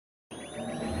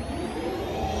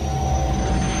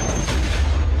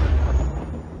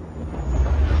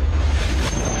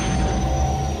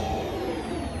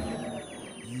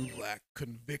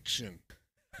conviction.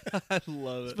 I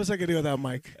love It's it. best I can do without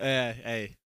Mike.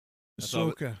 Hey.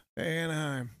 Ahsoka,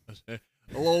 Anaheim.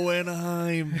 Hello,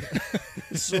 Anaheim.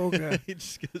 Ahsoka, He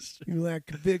just goes, you lack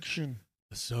conviction.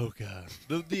 Ahsoka.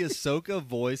 The Ahsoka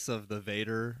voice of the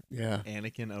Vader Yeah.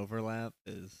 Anakin overlap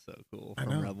is so cool I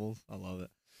from know. Rebels. I love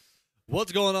it.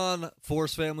 What's going on,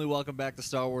 Force family? Welcome back to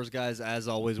Star Wars, guys. As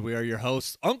always, we are your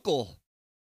hosts, Uncle,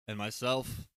 and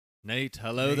myself, Nate.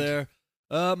 Hello Nate. there.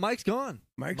 Mike's gone.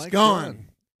 Mike's gone.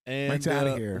 And Mike's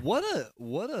outta here. What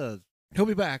a He'll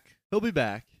be back. he'll be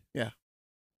back. Yeah.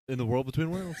 In the world between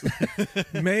worlds.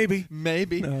 Maybe.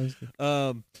 Maybe. No, I was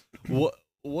kidding.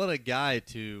 What a guy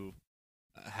to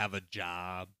have a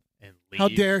job and leave. How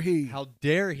dare he? How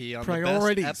dare he on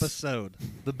Priorities. the best episode.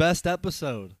 The best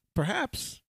episode.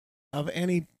 Perhaps of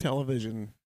any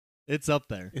television, It's up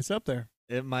there. it's up there.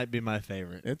 It might be my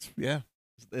favorite. Yeah.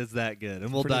 It's that good.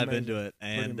 And we'll Pretty dive amazing. into it.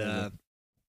 And amazing.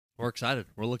 we're excited.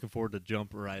 We're looking forward to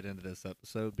jump right into this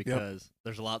episode because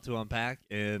there's a lot to unpack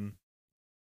in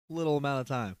a little amount of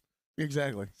time.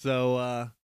 Exactly. So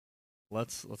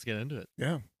let's get into it.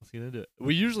 Yeah. Let's get into it.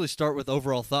 We usually start with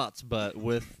overall thoughts, but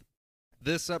with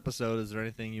this episode, is there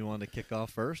anything you want to kick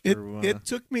off first? It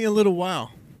took me a little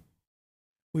while.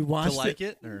 We to watched like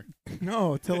it, or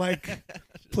No, to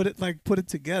put it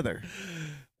together.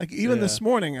 Like even this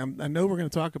morning, I know we're going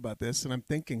to talk about this, and I'm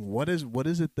thinking, what is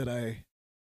it that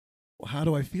how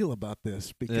do I feel about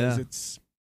this? Because it's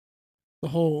the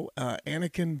whole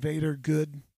Anakin Vader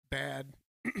good bad.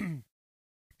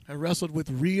 I wrestled with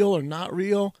real or not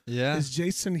real. Yeah. Is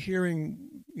Jason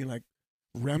hearing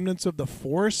remnants of the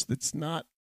Force that's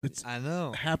I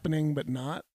know. happening but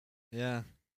not? Yeah.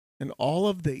 And all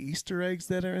of the Easter eggs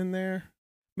that are in there,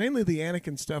 mainly the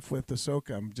Anakin stuff with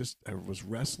Ahsoka, I was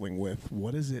wrestling with.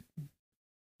 What is it?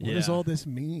 What does all this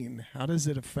mean? How does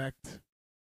it affect?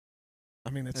 I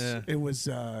mean, this is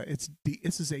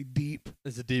a deep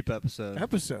It's a deep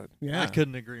episode. Yeah. I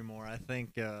couldn't agree more. I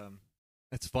think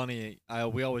it's funny.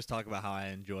 We always talk about how I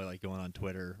enjoy going on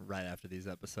Twitter right after these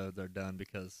episodes are done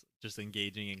because just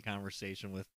engaging in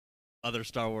conversation with other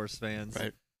Star Wars fans,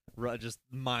 just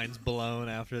minds blown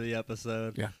after the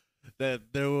episode. Yeah. That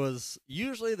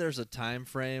there's a time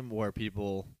frame where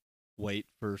people wait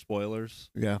for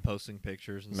spoilers. Yeah. Posting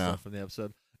pictures and stuff from the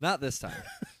episode. Not this time.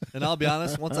 And I'll be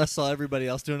honest, once I saw everybody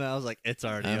else doing it, I was like, it's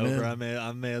already over. I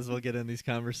may as well get in these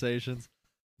conversations.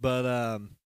 But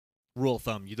rule of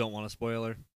thumb, you don't want a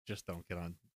spoiler, just don't get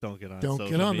on social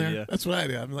media. There. That's what I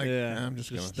do. I'm like, I'm just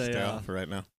going to stay stay off off for right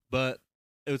now. But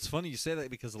it's funny you say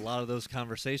that because a lot of those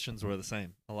conversations were the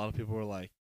same. A lot of people were like,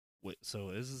 wait,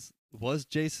 so was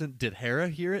Jason, did Hera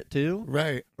hear it too?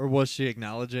 Right. Or was she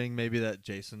acknowledging maybe that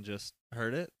Jason just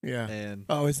heard it? Yeah. And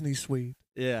oh, isn't he sweet?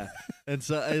 Yeah. And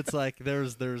so it's like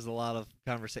there's a lot of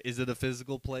conversation. Is it a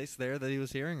physical place there that he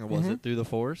was hearing, or was it through the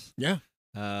Force? Yeah.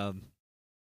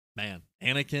 Man,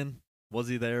 Anakin, was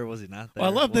he there? Was he not there?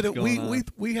 Well, I love What's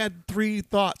that we had three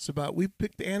thoughts about. We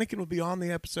picked Anakin would be on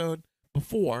the episode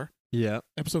before. Yeah.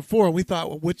 Episode 4. We thought,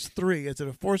 well, which three? Is it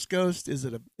a Force ghost? Is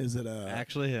it a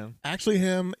actually him? Actually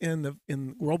him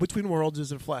in World Between Worlds?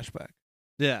 Is it a flashback?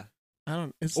 Yeah. I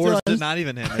don't. It's or still, is it not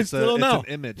even him? I still don't know. It's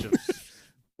an image of.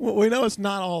 Well, we know it's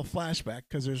not all flashback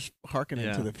because there's harkening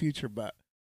Yeah. to the future, but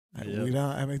Yep. we don't.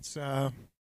 I mean, it's. I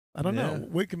don't know.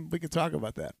 We can talk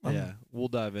about that. Yeah, we'll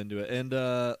dive into it. And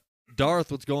Darth,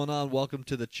 what's going on? Welcome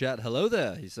to the chat. Hello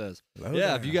there. He says. Hello yeah,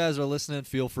 there. if you guys are listening,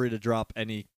 feel free to drop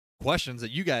any questions that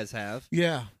you guys have.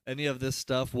 Yeah. Any of this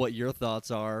stuff, what your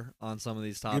thoughts are on some of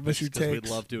these topics. Give us your because we'd takes.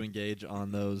 love to engage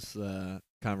on those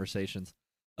conversations.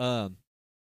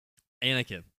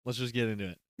 Anakin, let's just get into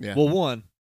it. Yeah. Well, one,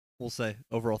 we'll say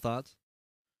overall thoughts.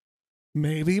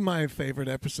 Maybe my favorite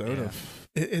episode Yeah. of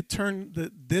it turned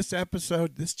this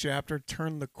chapter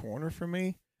turned the corner for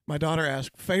me. My daughter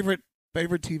asked favorite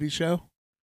TV show.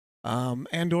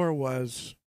 Andor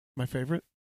was my favorite.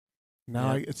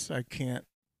 Now Yeah. I can't.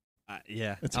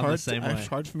 Yeah, It's I'm hard. the same way. It's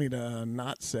hard for me to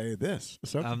not say this.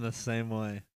 So I'm the same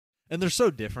way, and they're so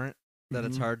different that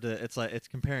it's Mhm. hard to. It's like it's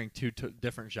comparing two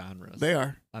different genres. they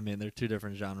are. I mean, they're two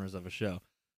different genres of a show,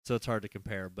 so it's hard to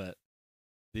compare. But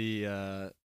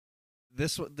the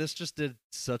this just did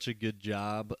such a good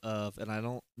job of, and I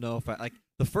don't know if I like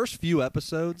the first few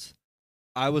episodes.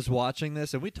 I was watching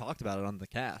this, and we talked about it on the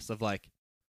cast of like.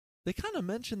 They kind of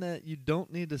mentioned that you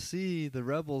don't need to see the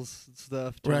Rebels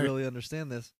stuff to Right. really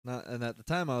understand this. And at the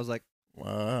time, I was like,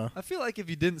 Wow. I feel like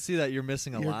if you didn't see that, you're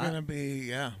missing a You're lot. gonna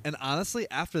be And honestly,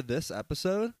 after this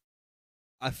episode,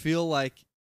 I feel like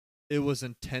it was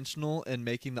intentional in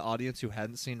making the audience who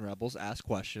hadn't seen Rebels ask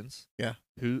questions. Yeah.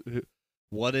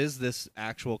 What is this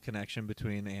actual connection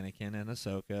between Anakin and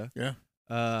Ahsoka?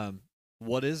 Yeah.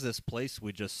 what is this place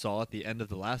we just saw at the end of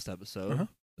the last episode? Uh-huh.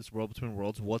 This world between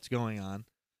worlds. What's going on?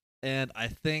 And I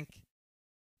think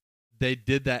they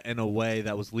did that in a way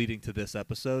that was leading to this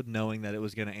episode, knowing that it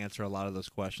was going to answer a lot of those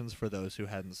questions for those who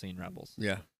hadn't seen Rebels.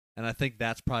 Yeah. And I think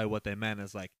that's probably what they meant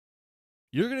is like,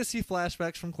 you're going to see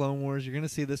flashbacks from Clone Wars. You're going to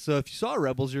see this. So if you saw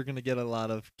Rebels, you're going to get a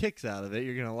lot of kicks out of it.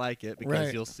 You're going to like it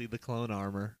because you'll see the clone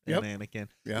armor in Anakin.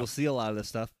 Yep. You'll see a lot of this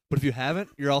stuff. But if you haven't,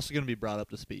 you're also going to be brought up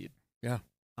to speed. Yeah.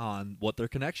 On what their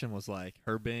connection was like.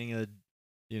 Her being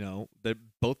they're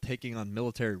both taking on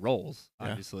military roles,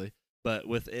 obviously. But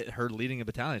with her leading a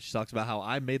battalion, she talks about how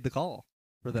I made the call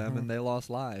for them and they lost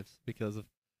lives because of.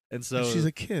 And so she's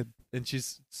a kid. And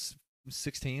she's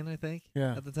 16, I think,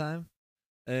 yeah. at the time.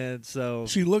 And so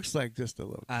she looks like just a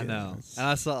little kid. I know.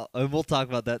 And we'll talk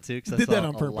about that too, because I saw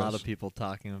a lot of people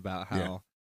talking about how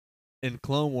in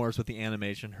Clone Wars with the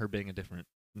animation, her being a different,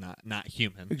 not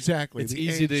human. Exactly. It's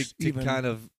easy to kind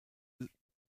of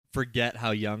forget how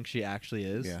young she actually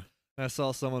is. Yeah. And I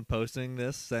saw someone posting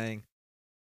this saying,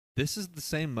 this is the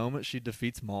same moment she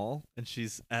defeats Maul, and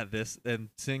she's at this, and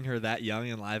seeing her that young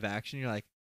in live action, you're like,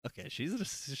 okay, she's a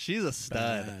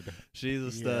stud. Bad. She's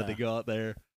a stud to go out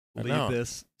there, lead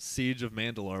this siege of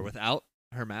Mandalore without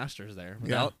her masters there,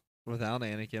 without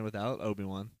Anakin, without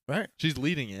Obi-Wan. Right. She's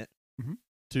leading it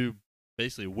to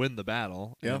basically win the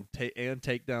battle and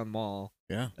take down Maul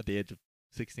at the age of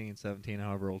 16, 17,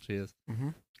 however old she is. Mm-hmm.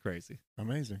 It's crazy.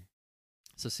 Amazing.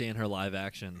 So seeing her live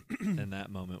action in that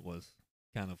moment was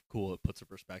kind of cool. It puts a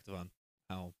perspective on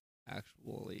how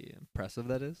actually impressive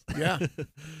that is. Yeah.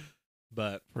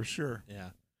 But for sure.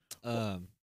 Yeah.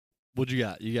 What you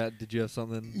got? Did you have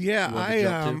something? Yeah,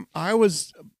 I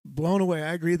was blown away.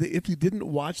 I agree that if you didn't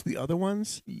watch the other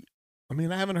ones, I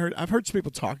mean, I've heard some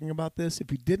people talking about this.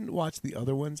 If you didn't watch the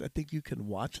other ones, I think you can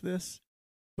watch this.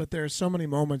 But there are so many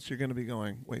moments you're going to be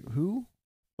going, wait, who?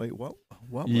 Wait, what?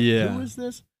 Yeah. Who is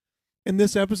this? In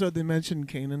this episode, they mentioned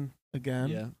Kanan again.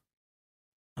 Yeah.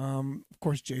 Of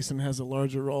course, Jason has a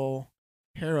larger role.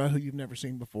 Hera, who you've never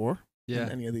seen before in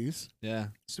any of these. Yeah.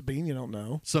 Sabine, you don't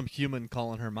know. Some human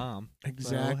calling her mom.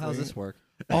 Exactly. Well, how's this work?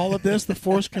 All of this, the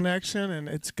Force connection, and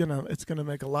it's gonna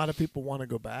make a lot of people want to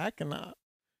go back. And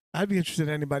I'd be interested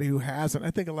in anybody who hasn't.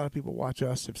 I think a lot of people watch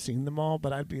us have seen them all,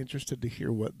 but I'd be interested to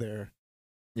hear what their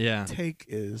take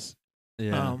is.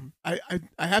 Yeah. I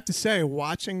have to say,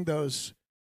 watching those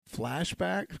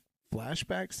flashback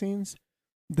scenes,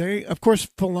 of course,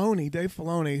 Dave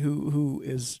Filoni, who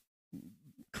is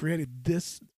created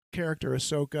this character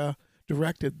Ahsoka,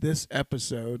 directed this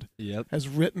episode, has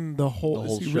written the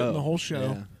whole show.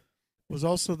 Yeah. Was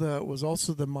also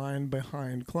the mind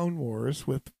behind Clone Wars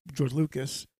with George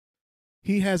Lucas.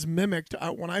 He has mimicked.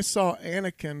 When I saw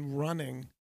Anakin running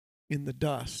in the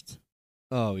dust,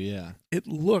 oh yeah, it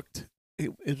looked.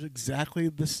 It was exactly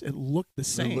this. It looked the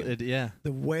same. The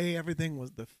way everything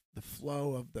was, the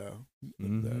flow of the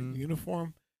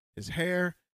uniform, his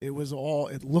hair. It was all.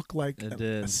 It looked like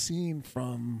a scene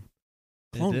from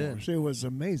Clone Wars. It was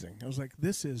amazing. I was like,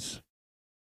 this is.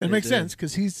 It makes sense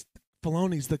because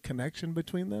Filoni's the connection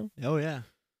between them. Oh yeah.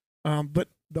 But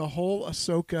the whole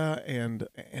Ahsoka and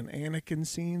Anakin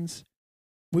scenes.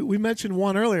 We mentioned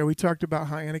one earlier. We talked about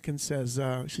how Anakin says,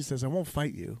 she says, "I won't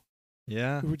fight you."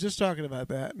 Yeah. We were just talking about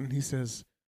that, and he says,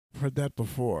 "I've heard that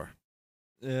before."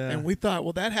 Yeah. And we thought,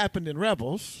 well, that happened in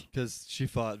Rebels because she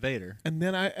fought Vader. And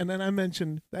then I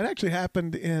mentioned that actually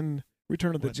happened in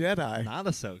Return of the Jedi. Not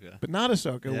Ahsoka. But not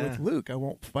Ahsoka with Luke. "I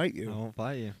won't fight you." I won't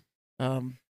fight you.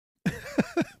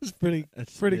 It's pretty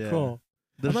cool.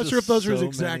 I'm not sure if those were his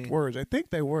exact words. I think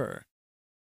they were.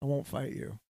 "I won't fight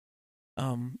you."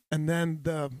 And then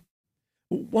the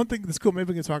one thing that's cool, maybe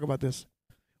we can talk about this.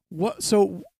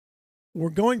 So we're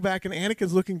going back, and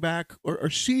Anakin's looking back, or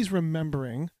she's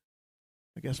remembering.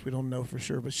 I guess we don't know for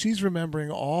sure, but she's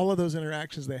remembering all of those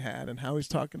interactions they had and how he's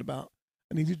talking about,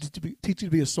 "I need to teach you to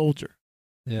be a soldier.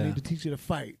 I need to teach you to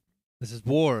fight. This is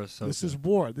war. So this is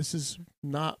war. This is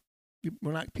not.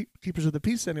 We're not keepers of the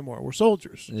peace anymore. We're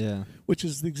soldiers." Yeah. Which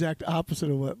is the exact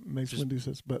opposite of what Mace Windu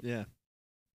says. But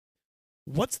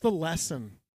what's the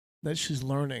lesson that she's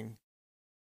learning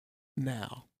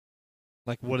now?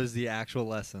 Like, what is the actual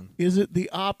lesson? Is it the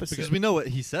opposite? Because we know what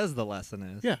he says the lesson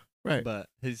is. Yeah, right. But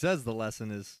he says the lesson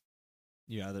is,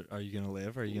 are you going to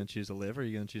live? Are you going to choose to live? Or are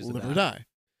you going to choose to live or die?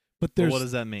 But what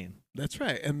does that mean? That's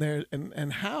right.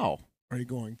 And how are you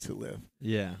going to live?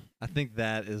 Yeah, I think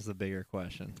that is the bigger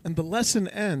question. And the lesson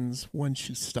ends when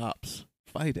she stops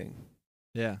fighting.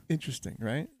 Yeah. Interesting,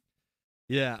 right?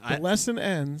 Yeah. The lesson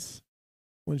ends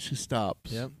when she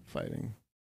stops Yep. fighting.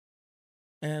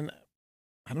 And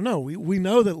I don't know. We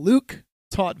know that Luke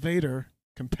taught Vader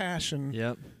compassion.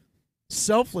 Yep.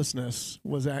 selflessness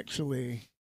was actually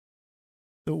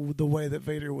the way that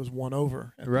Vader was won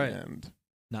over at Right. the end.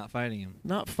 Not fighting him.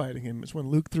 Not fighting him. It's when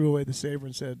Luke threw away the saber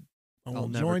and said, I I'll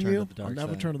won't never join turn to you. the dark I'll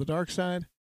never side." turn to the dark side.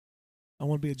 I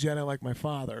want to be a Jedi like my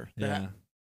father. Yeah.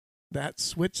 That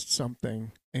switched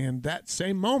something. And that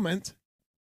same moment,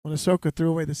 when Ahsoka threw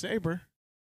away the saber,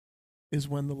 is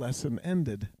when the lesson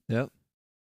ended. Yep.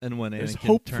 And when There's Anakin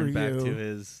hope for turned back to you.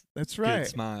 his That's good right.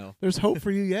 smile. There's hope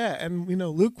for you, yeah. And,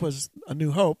 Luke was A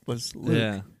New Hope was Luke.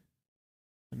 Yeah.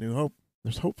 A New Hope.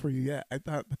 There's hope for you, yeah. I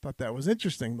thought that was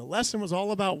interesting. The lesson was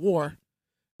all about war.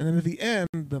 And then at the end,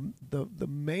 the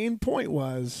main point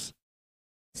was,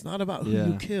 it's not about who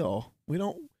you kill. We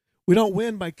don't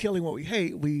win by killing what we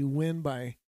hate. We win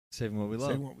by saving what we love.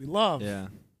 saving what we love. Yeah.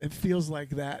 It feels like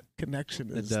that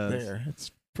connection is there.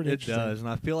 It's pretty interesting. It does, and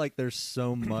I feel like there's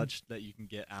so much that you can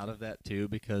get out of that too,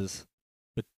 because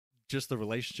but just the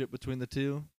relationship between the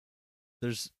two,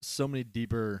 there's so many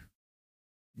deeper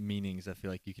meanings I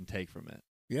feel like you can take from it.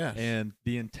 Yeah. And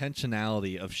the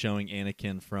intentionality of showing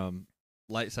Anakin from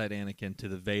light side Anakin to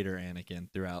the Vader Anakin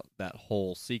throughout that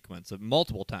whole sequence, of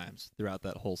multiple times throughout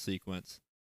that whole sequence,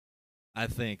 I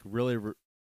think really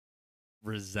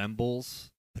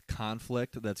resembles the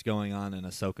conflict that's going on in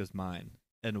Ahsoka's mind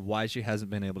and why she hasn't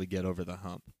been able to get over the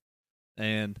hump.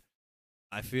 And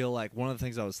I feel like one of the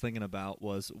things I was thinking about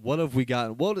was, what have we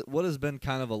gotten? What has been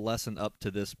kind of a lesson up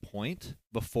to this point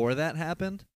before that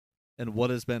happened, and what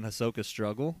has been Ahsoka's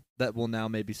struggle that we'll now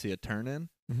maybe see a turn in?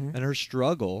 Mm-hmm. And her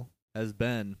struggle has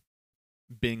been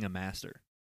being a master.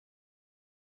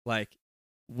 Like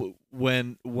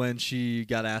when she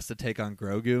got asked to take on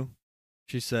Grogu,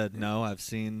 she said, "No, I've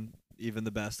seen even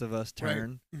the best of us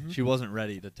turn." Right. Mm-hmm. She wasn't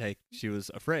ready to take. She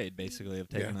was afraid, basically, of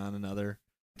taking on another,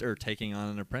 or taking on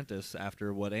an apprentice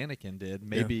after what Anakin did.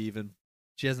 Maybe even,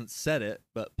 she hasn't said it,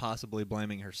 but possibly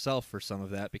blaming herself for some of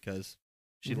that because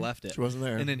she left it. She wasn't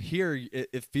there. And in here,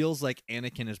 it feels like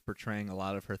Anakin is portraying a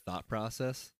lot of her thought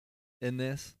process in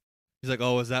this. He's like,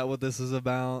 "Oh, is that what this is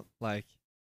about?" Like,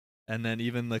 and then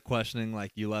even the questioning,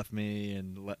 like, "You left me,"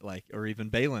 and like, or even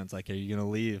Balin's like, "Are you gonna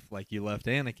leave?" Like, you left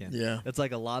Anakin. Yeah. It's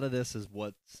like a lot of this is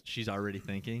what she's already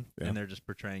thinking, and they're just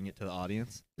portraying it to the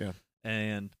audience. Yeah.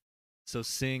 And so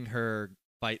seeing her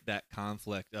fight that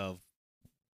conflict of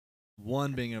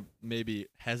one being maybe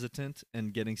hesitant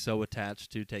and getting so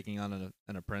attached to taking on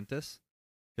an apprentice,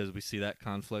 because we see that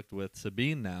conflict with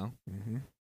Sabine now,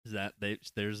 is that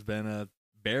there's been a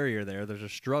barrier there. There's a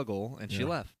struggle, and she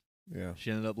left. Yeah. She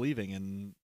ended up leaving,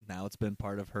 and now it's been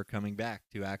part of her coming back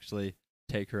to actually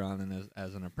take her on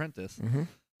as an apprentice.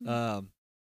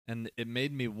 And it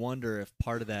made me wonder if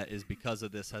part of that is because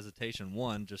of this hesitation.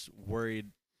 One, just worried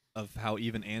of how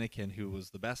even Anakin, who was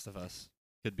the best of us,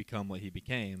 could become what he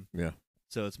became. Yeah.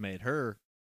 So it's made her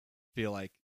feel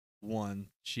like, one,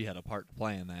 she had a part to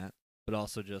play in that, but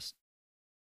also just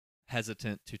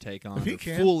hesitant to take on or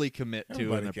fully commit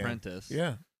to an apprentice.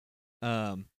 Yeah.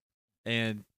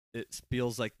 And it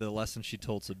feels like the lesson she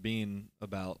told Sabine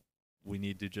about, we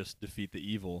need to just defeat the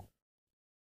evil.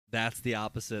 That's the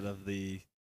opposite of the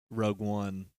Rogue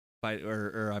One fight,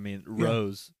 or I mean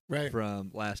Rose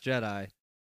from Last Jedi,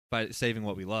 saving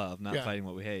what we love, not fighting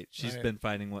what we hate. She's been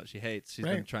fighting what she hates. She's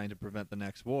been trying to prevent the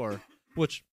next war,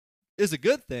 which is a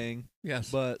good thing.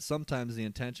 Yes. But sometimes the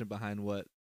intention behind what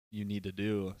you need to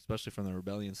do, especially from the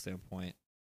rebellion standpoint,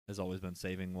 has always been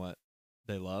saving what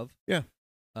they love. Yeah.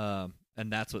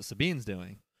 And that's what Sabine's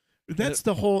doing. That's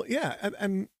the whole,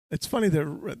 and it's funny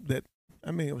that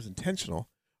I mean, it was intentional.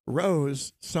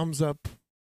 Rose sums up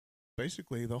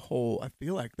basically the whole, I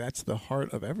feel like that's the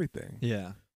heart of everything.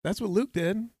 Yeah. That's what Luke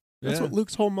did. That's what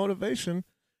Luke's whole motivation.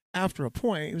 After a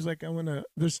point, he was like,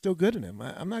 there's still good in him.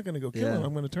 I'm not going to go kill him.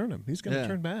 I'm going to turn him. He's going to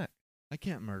turn back. I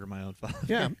can't murder my own father.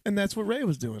 Yeah, and that's what Rey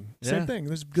was doing. Same thing.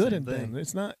 There's good in him.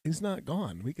 He's not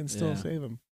gone. We can still save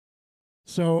him.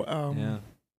 So, And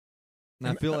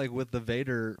I feel like with the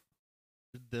Vader,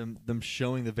 them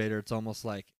showing the Vader, it's almost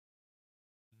like,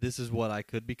 this is what I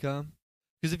could become.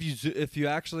 Because if you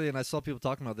actually, and I saw people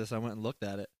talking about this, I went and looked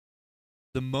at it.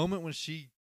 The moment when she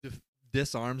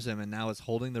disarms him and now is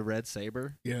holding the red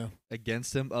saber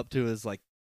against him up to his like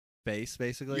face,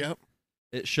 basically. Yep.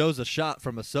 It shows a shot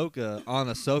from Ahsoka on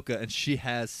Ahsoka, and she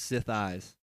has Sith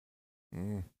eyes.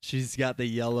 She's got the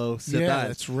yellow Sith eyes. Yeah,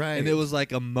 that's right. And it was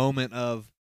like a moment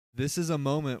of, this is a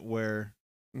moment where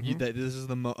this is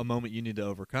a moment you need to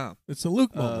overcome. It's a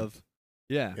Luke moment.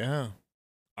 Yeah.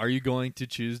 Are you going to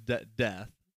choose death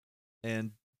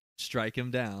and strike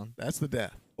him down? That's the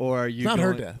death. Or are you not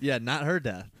her death. Yeah, not her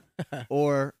death.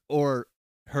 or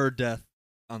her death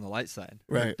on the light side.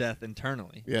 Her death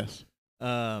internally. Yes.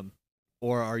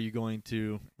 or are you going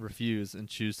to refuse and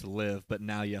choose to live, but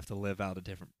now you have to live out a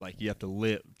different, like you have to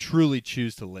live, truly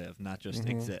choose to live, not just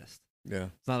exist. Yeah.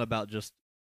 It's not about just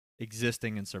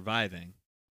existing and surviving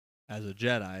as a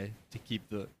Jedi to keep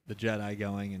the Jedi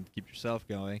going and keep yourself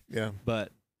going. Yeah.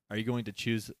 But are you going to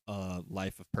choose a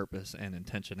life of purpose and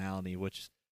intentionality, which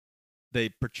they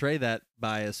portray that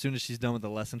by as soon as she's done with the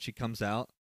lesson, she comes out.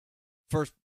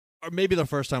 First, or maybe the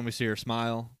first time we see her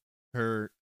smile,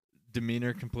 her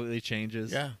demeanor completely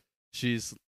changes. Yeah.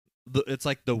 It's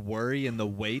like the worry and the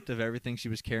weight of everything she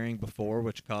was carrying before,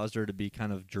 which caused her to be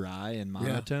kind of dry and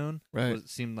monotone. Right. It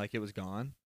seemed like it was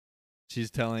gone.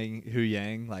 She's telling Hu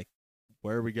Yang, like,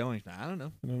 where are we going? I don't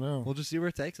know. I don't know. We'll just see where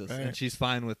it takes us. Right. And she's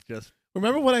fine with just...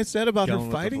 Remember what I said about her Going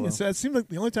with the fighting? flow. It seemed like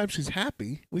the only time she's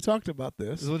happy, we talked about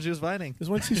this, This is when she was fighting. is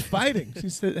when she's fighting. She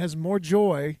said has more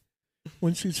joy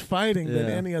when she's fighting than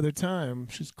Yeah. any other time.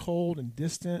 She's cold and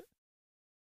distant.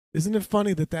 Isn't it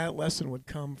funny that lesson would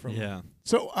come from? Yeah.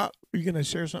 So, are you going to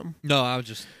share something? No, I was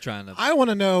just trying to... I want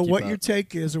to know Keep what up. your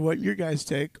take is, or what your guys'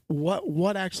 take.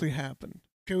 What actually happened?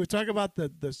 Okay, we talk about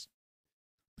this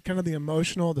kind of the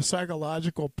emotional, the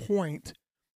psychological point.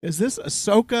 Is this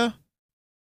Ahsoka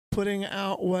putting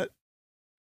out what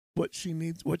she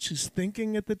needs, what she's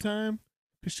thinking at the time?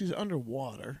 Because she's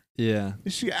underwater. Yeah.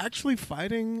 Is she actually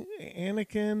fighting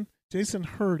Anakin? Jason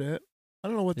heard it. I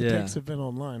don't know what the Yeah. texts have been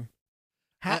online.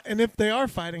 And if they are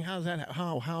fighting, how does that?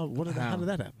 How did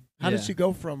that happen? How did Yeah. she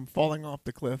go from falling off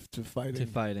the cliff to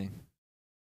fighting?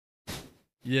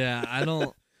 Yeah, I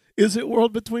don't... Is it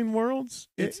World Between Worlds?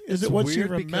 It's Is it what she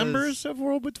weird remembers of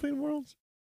World Between Worlds?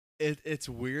 It's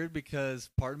weird because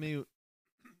part of me...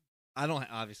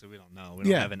 obviously we don't know. We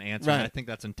don't Yeah, have an answer. right. And I think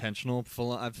that's intentional.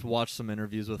 I've watched some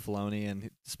interviews with Filoni and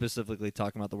specifically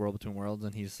talking about the World Between Worlds,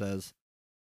 and he says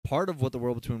part of what the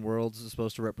World Between Worlds is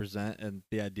supposed to represent and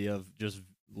the idea of just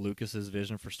Lucas's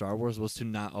vision for Star Wars was to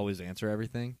not always answer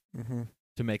everything, Mm-hmm.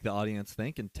 to make the audience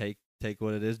think and take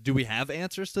what it is. Do we have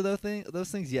answers to those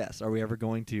things? Yes. Are we ever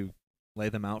going to lay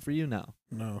them out for you? No.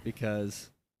 No.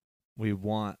 Because we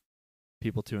want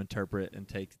people to interpret and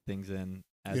take things in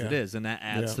as it Yeah. is, and that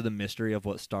adds Yeah. to the mystery of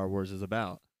what Star Wars is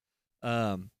about.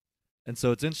 And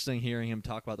so it's interesting hearing him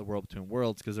talk about the World Between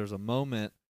Worlds, because there's a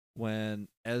moment when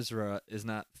Ezra is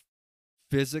not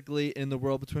physically in the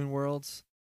World Between Worlds,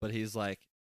 but he's like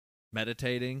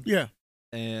meditating, Yeah.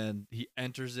 and he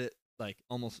enters it like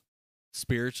almost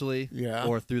spiritually Yeah.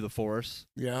 or through the Force,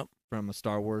 Yeah. from a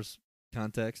Star Wars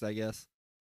context, I guess.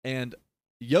 And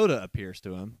Yoda appears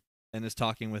to him and is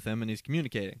talking with him, and he's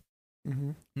communicating.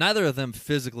 Mm-hmm. Neither of them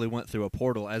physically went through a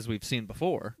portal, as we've seen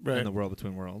before Right. in the World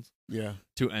Between Worlds, Yeah.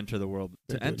 to enter the world,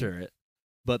 They to enter it.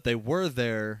 But they were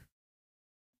there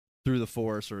through the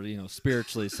Force, or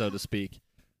spiritually, so to speak.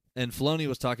 And Filoni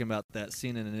was talking about that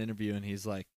scene in an interview, and he's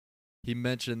like, he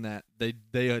mentioned that they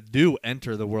do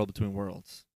enter the World Between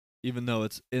Worlds, even though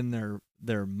it's in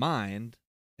their mind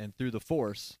and through the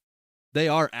Force. They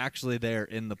are actually there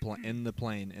in the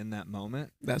plane in that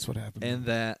moment, That's what happened. and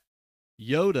that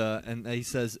Yoda, and he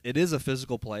says it is a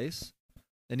physical place,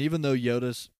 and even though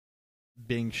Yoda's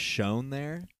being shown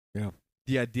there, Yeah.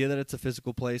 the idea that it's a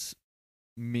physical place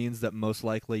means that most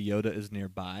likely Yoda is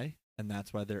nearby, and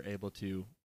that's why they're able to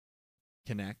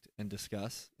connect and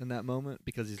discuss in that moment,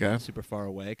 because he's not super far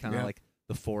away. Kind of Yeah. like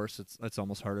the Force, it's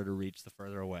almost harder to reach the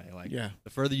further away. Like Yeah.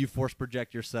 the further you Force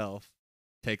project yourself,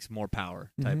 takes more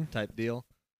power Mhm. type deal.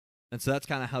 And so that's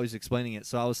kind of how he's explaining it.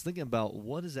 So I was thinking about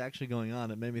what is actually going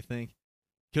on. It made me think,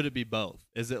 could it be both?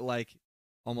 Is it like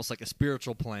almost like a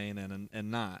spiritual plane and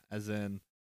not, as in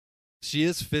she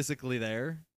is physically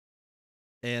there,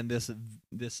 and this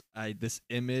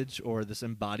image or this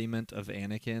embodiment of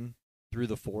Anakin through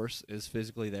the Force is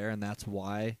physically there, and that's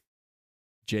why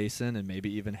Jason and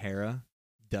maybe even Hera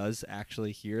does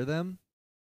actually hear them,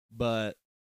 but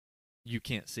you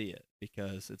can't see it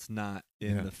because it's not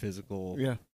in Yeah. the physical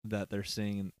Yeah. that they're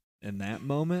seeing in that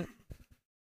moment,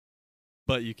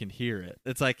 but you can hear it.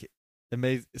 It's like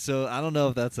amazing. So I don't know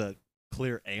if that's a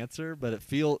clear answer, but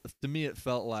to me it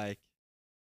felt like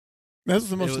That's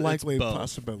the most it's likely both.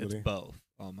 possibility. It's both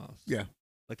almost. Yeah.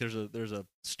 Like there's a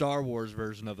Star Wars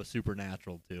version of a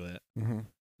supernatural to it, Mm-hmm.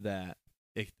 that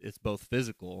it's both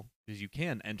physical, because you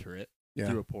can enter it Yeah.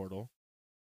 through a portal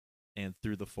and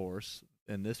through the Force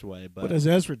in this way, But as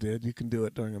Ezra did, you can do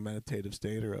it during a meditative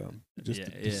state or just Yeah,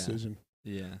 a yeah. decision.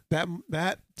 yeah.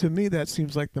 That to me, that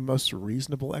seems like the most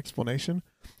reasonable explanation.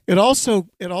 It also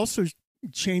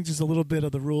changes a little bit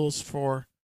of the rules for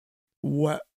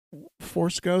what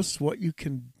Force Ghosts, what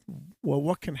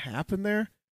can happen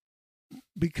there,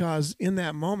 because in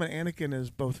that moment, Anakin is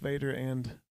both Vader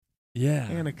and Yeah.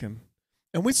 Anakin,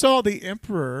 and we saw the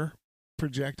Emperor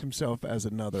project himself as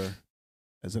another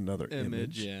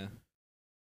image. Yeah.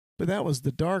 But that was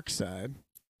the dark side.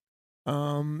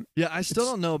 Yeah, I still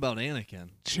don't know about Anakin.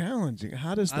 Challenging.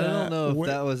 How does that? I don't know if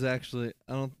that was actually.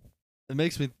 I don't. It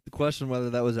makes me question whether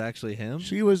that was actually him.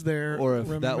 She was there, or if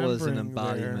that was an remembering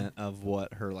embodiment of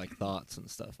what her like thoughts and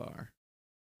stuff are.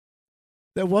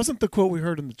 That wasn't the quote we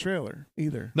heard in the trailer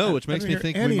either. No, which makes me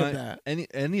think we might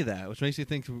any of that, which makes me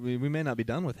think we may not be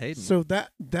done with Hayden. So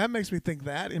that makes me think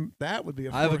that would be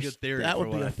a I have a good theory that for would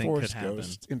what be I a think could Force happen.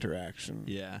 Ghost interaction.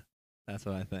 Yeah, that's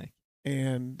what I think.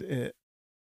 And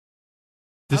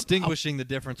distinguishing the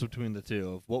difference between the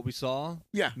two of what we saw,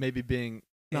 maybe being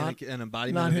not, an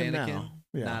embodiment of Anakin,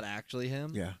 now. not actually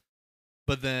him. Yeah.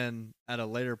 But then at a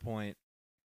later point,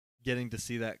 getting to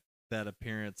see that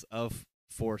appearance of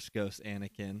Force Ghost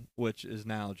Anakin, which is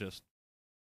now just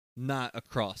not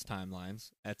across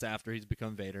timelines. That's after he's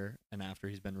become Vader and after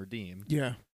he's been redeemed.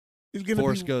 Yeah.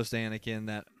 Force Ghost Anakin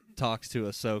that talks to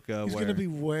Ahsoka. He's going to be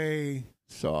way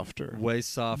softer.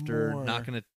 More. Not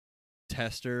going to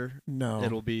test her. No.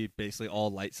 It'll be basically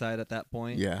all light side at that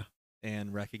point. Yeah.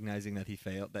 And recognizing that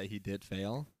he did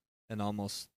fail, and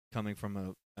almost coming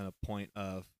from a point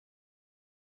of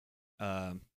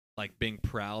like being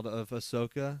proud of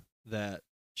Ahsoka that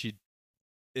she,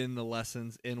 in the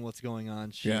lessons, in what's going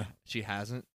on, she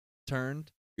hasn't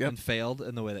turned and failed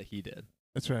in the way that he did.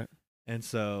 That's right. And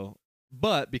so,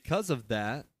 but because of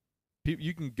that,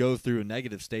 you can go through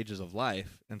negative stages of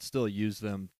life and still use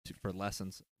them for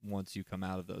lessons once you come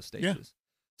out of those stages. Yeah.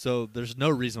 So there's no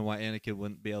reason why Anakin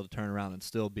wouldn't be able to turn around and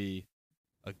still be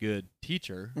a good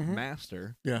teacher,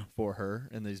 master for her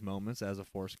in these moments as a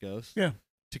Force Ghost. Yeah.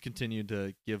 To continue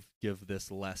to give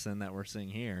this lesson that we're seeing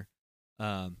here.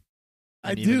 And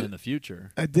even in the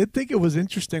future. I did think it was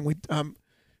interesting.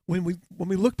 When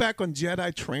we look back on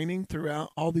Jedi training throughout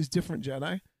all these different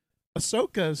Jedi,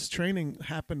 Ahsoka's training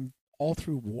happened all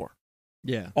through war.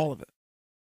 Yeah. All of it.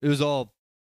 It was all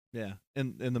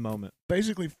in the moment.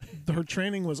 Basically her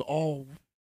training was all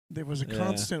there was a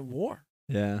constant war.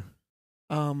 Yeah.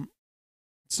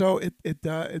 So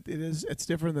it's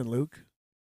different than Luke.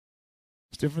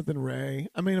 It's different than Rey.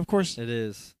 I mean, of course, it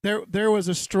is. There was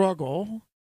a struggle.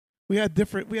 We had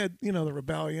the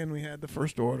rebellion. We had the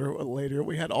First Order later.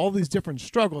 We had all these different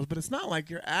struggles, but it's not like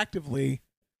you're actively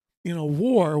in a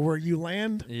war where you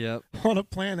land on a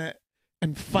planet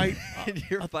and fight.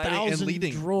 You're fighting and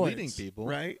leading people,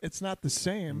 right? It's not the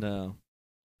same. No.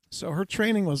 So her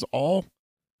training was all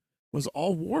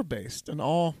war based and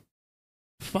all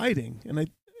fighting, and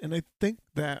I think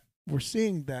that we're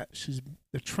seeing that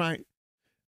they're trying.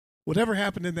 Whatever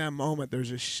happened in that moment,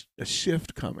 there's a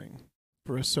shift coming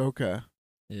for Ahsoka.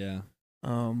 Yeah.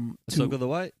 Ahsoka the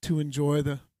White. To enjoy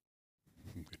the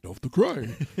of the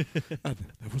Gray. That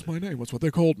was my name. That's what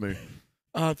they called me.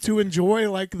 To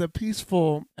enjoy like the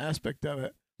peaceful aspect of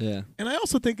it. Yeah. And I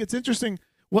also think it's interesting.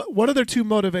 What are their two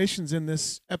motivations in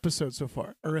this episode so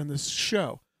far, or in this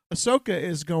show? Ahsoka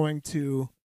is going to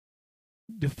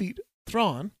defeat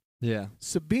Thrawn. Yeah.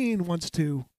 Sabine wants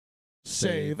to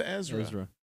save Ezra.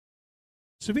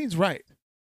 Sabine's right.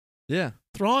 Yeah.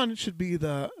 Thrawn should be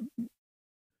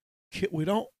we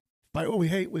don't fight what we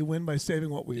hate, we win by saving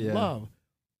what we love.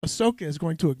 Ahsoka is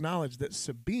going to acknowledge that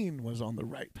Sabine was on the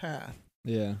right path.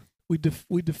 Yeah. We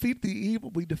defeat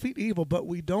evil, but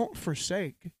we don't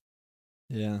forsake.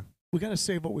 Yeah. We got to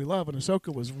save what we love, and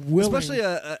Ahsoka was willing, especially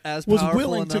as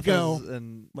powerful to go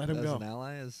and let him go. An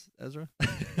ally as Ezra.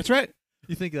 That's right.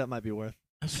 You think that might be worth?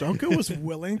 Ahsoka was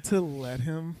willing to let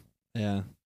him. Yeah.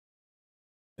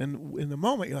 And in the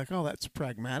moment, you're like, oh, that's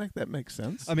pragmatic. That makes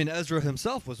sense. I mean, Ezra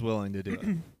himself was willing to do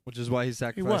it, which is why he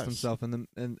sacrificed himself in the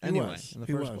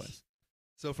first place.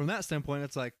 So from that standpoint,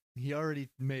 it's like he already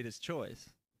made his choice.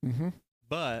 Mm-hmm.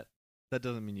 But that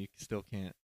doesn't mean you still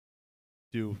can't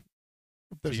do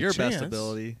to your best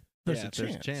ability. There's a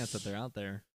chance that they're out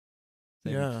there.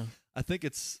 Yeah. I think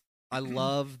I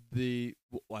love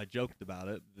I joked about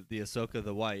it, the Ahsoka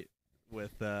the White,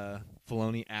 with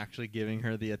Filoni actually giving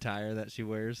her the attire that she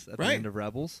wears at the end of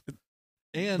Rebels.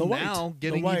 And now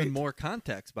getting even more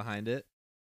context behind it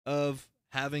of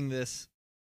having this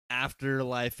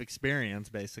afterlife experience,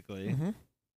 basically,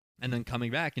 and then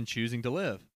coming back and choosing to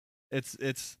live. It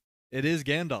is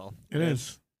Gandalf. It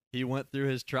is. He went through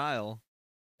his trial,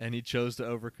 and he chose to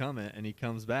overcome it, and he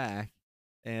comes back,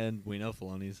 and we know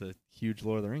Filoni's a huge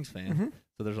Lord of the Rings fan,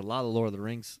 so there's a lot of Lord of the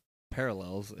Rings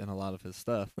parallels in a lot of his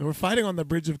stuff. They were fighting on the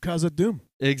bridge of Khazad-dûm.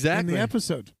 Exactly. In the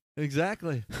episode.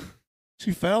 Exactly.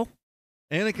 She fell.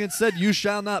 Anakin said, "You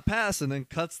shall not pass," and then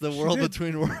cuts the world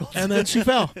between worlds. And then she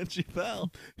fell. And she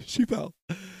fell. She fell.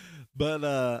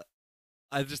 But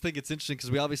I just think it's interesting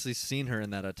because we obviously seen her in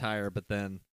that attire, but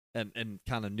then and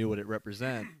kind of knew what it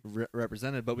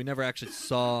represented, but we never actually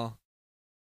saw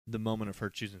the moment of her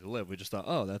choosing to live. We just thought,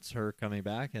 oh, that's her coming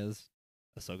back as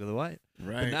Ahsoka the White.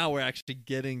 Right. But now we're actually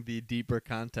getting the deeper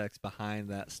context behind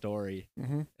that story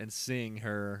Mm-hmm. and seeing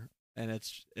her, and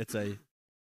it's a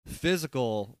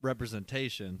physical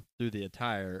representation through the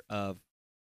attire of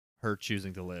her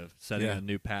choosing to live, setting Yeah. a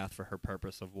new path for her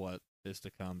purpose of what is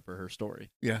to come for her story.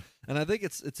 Yeah. And I think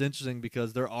it's interesting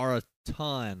because there are a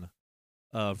ton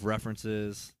of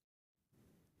references,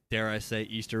 dare I say,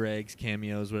 Easter eggs,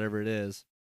 cameos, whatever it is,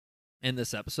 in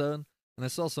this episode. And I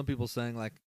saw some people saying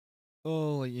like,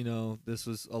 oh, you know, this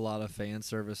was a lot of fan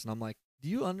service. And I'm like, do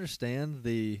you understand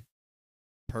the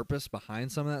purpose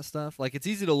behind some of that stuff? Like, it's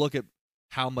easy to look at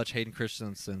how much Hayden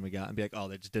Christensen we got and be like, oh,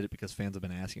 they just did it because fans have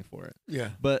been asking for it. Yeah.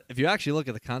 But if you actually look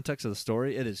at the context of the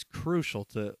story, it is crucial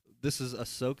to, this is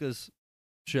Ahsoka's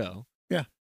show. Yeah.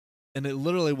 And it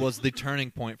literally was the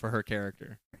turning point for her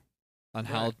character on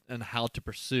Right. how to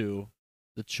pursue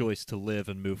the choice to live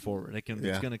and move forward.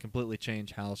 It's going to completely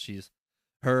change how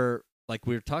her, like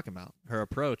we were talking about, her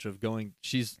approach of going,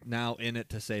 she's now in it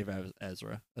to save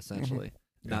Ezra, essentially,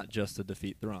 Yeah. not just to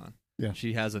defeat Thrawn. Yeah.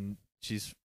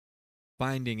 She's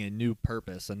finding a new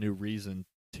purpose, a new reason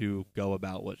to go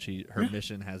about what her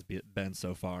mission has been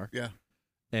so far. Yeah.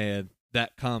 And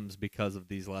that comes because of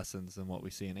these lessons and what we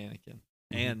see in Anakin.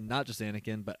 Mm-hmm. And not just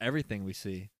Anakin, but everything we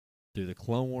see through the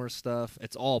Clone Wars stuff.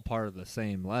 It's all part of the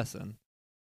same lesson.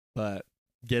 But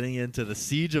getting into the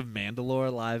Siege of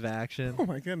Mandalore live action, Oh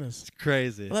my goodness. it's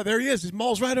crazy. Well, there he is. His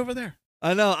Maul's right over there.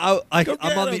 I know. I'm Go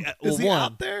get on him. the Is he one.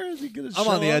 out there? Is he gonna I'm show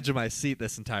on the up? edge of my seat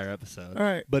this entire episode. All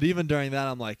right. But even during that,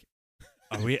 I'm like,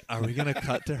 are we gonna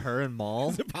cut to her and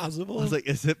Maul? Is it possible? I was like,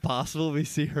 is it possible we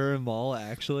see her and Maul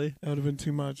actually? That would have been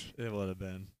too much. It would have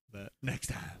been, but next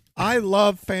time. I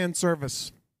love fan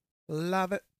service.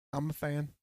 Love it. I'm a fan.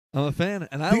 I'm a fan,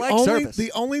 and I like service.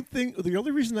 The only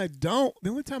reason the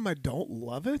only time I don't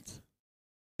love it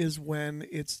is when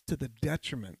it's to the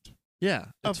detriment. Yeah,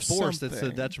 of it's forced. It's to the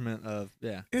something. detriment of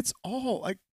It's all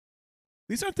like,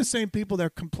 these aren't the same people that are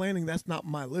complaining that's not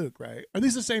my Luke, right? Are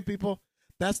these the same people?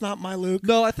 That's not my Luke.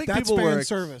 No, I think That's people fan were.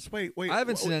 service. Wait. I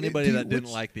haven't seen wait, anybody that didn't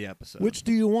which- like the episode. Which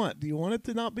do you want? Do you want it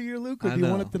to not be your Luke, or I do you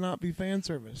want know. it to not be fan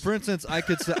service? For instance, I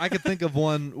could think of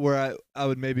one where I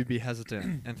would maybe be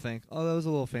hesitant and think, oh, that was a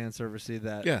little fan servicey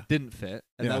that Yeah. didn't fit,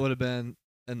 and Yeah. that would have been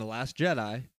in The Last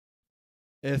Jedi.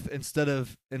 If instead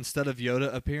of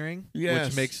Yoda appearing, Yes.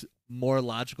 which makes more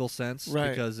logical sense Right.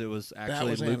 because it was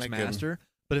actually was Luke's Anakin. master.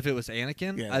 But if it was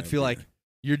Anakin, Yeah, I'd that'd feel be like weird.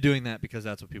 you're doing that because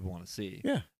that's what people want to see.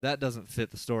 Yeah. That doesn't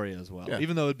fit the story as well. Yeah.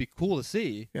 Even though it'd be cool to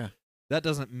see, Yeah. that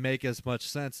doesn't make as much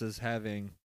sense as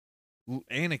having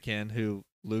Anakin, who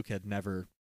Luke had never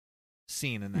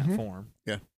seen in that Mhm. form,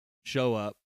 Yeah. show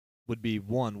up. Would be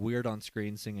one weird on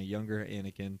screen seeing a younger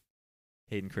Anakin,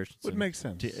 Hayden Christensen. Would make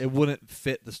sense. It wouldn't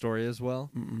fit the story as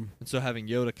well. Mm-mm. And so having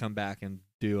Yoda come back and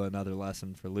do another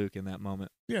lesson for Luke in that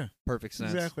moment, Yeah. perfect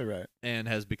sense. Exactly right. And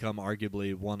has become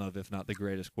arguably one of, if not the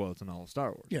greatest quotes in all of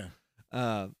Star Wars. Yeah.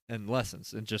 And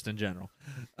lessons, and just in general.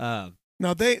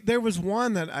 Now there was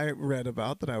one that I read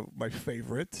about that my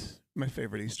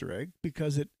favorite Easter egg,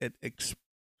 because it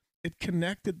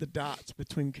connected the dots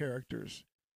between characters,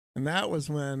 and that was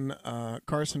when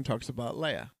Carson talks about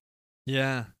Leia.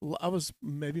 Yeah. I was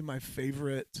maybe my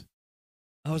favorite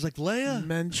I was like, Leia?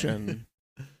 mention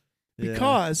Yeah.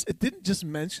 because it didn't just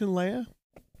mention Leia.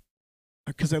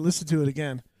 Because I listened to it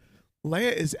again,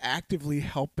 Leia is actively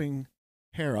helping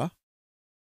Hera,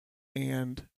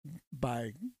 and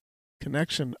by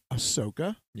connection,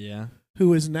 Ahsoka, Yeah.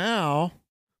 who is now,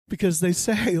 because they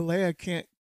say Leia can't,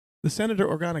 the Senator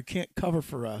Organa can't cover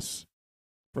for us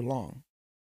for long.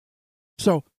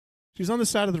 So she's on the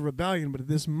side of the rebellion, but at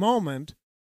this moment,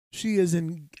 she is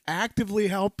actively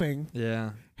helping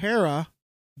Yeah. Hera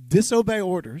disobey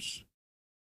orders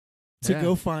to Yeah.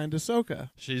 go find Ahsoka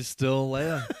She's still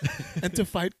Leia. and to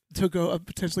fight, to go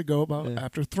potentially go about Yeah.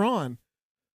 after Thrawn.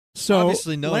 So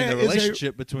obviously knowing Leia the is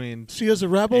relationship between she is a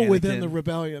rebel within Anakin. the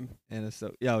rebellion. and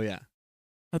Ahsoka. Oh, yeah.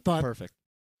 I thought Perfect.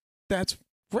 that's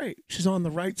great. She's on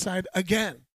the right side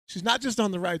again. She's not just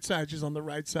on the right side; she's on the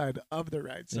right side of the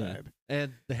right Yeah. side.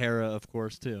 And the Hera, of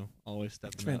course, too. Always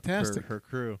stepping It's up fantastic. for her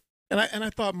crew. And I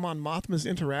thought Mon Mothma's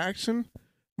interaction,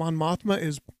 Mon Mothma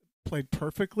is played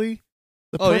perfectly.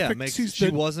 Oh, yeah. She's She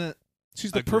the, wasn't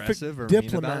she's the perfect aggressive or mean about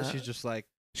diplomat. it. She's just like,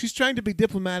 She's trying to be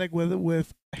diplomatic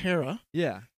with Hera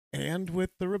yeah. and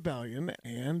with the rebellion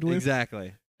and with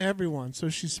Exactly. everyone. So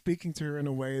she's speaking to her in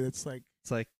a way that's like,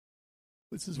 It's like,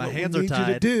 this is My what hands we are need you to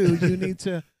tied. do. You need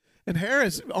to. And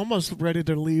Hera's almost ready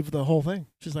to leave the whole thing.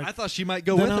 She's like, I thought she might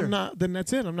go then with I'm her. not. Then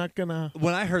that's it. I'm not gonna.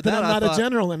 When I heard Then that, I'm not I thought, a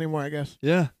general anymore. I guess.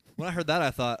 Yeah. When I heard that, I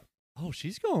thought, oh,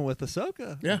 she's going with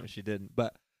Ahsoka. Yeah. I mean, she didn't,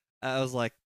 but I was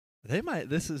like, they might.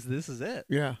 This is it.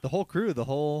 Yeah. The whole crew,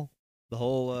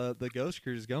 the Ghost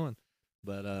crew is going.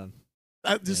 But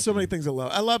just so many things I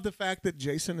love. I love the fact that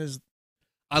Jason is.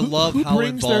 I love who how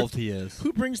brings involved he is.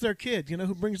 Who brings their kid? You know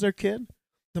who brings their kid?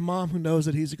 The mom who knows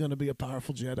that he's going to be a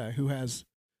powerful Jedi, who has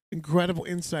incredible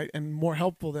insight and more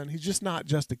helpful than he's just not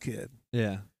just a kid.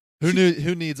 Yeah. Who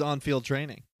needs on-field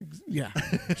training? Yeah.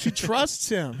 She trusts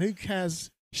him. He has.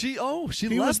 He was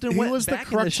left and went was back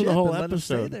the crux in of the whole ship and let him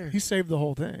stay episode. there. He saved the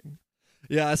whole thing.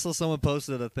 Yeah, I saw someone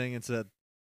posted a thing and said,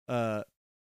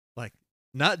 like,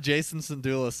 not Jason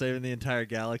Syndulla saving the entire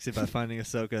galaxy by finding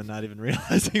Ahsoka and not even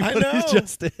realizing what he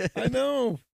just did. I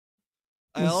know.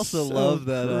 I also love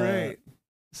that great.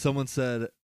 Someone said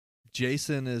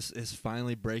Jason is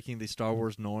finally breaking the Star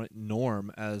Wars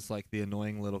norm as like the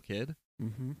annoying little kid.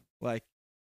 Mm-hmm. Like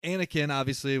Anakin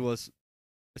obviously was,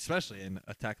 especially in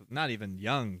Attack, not even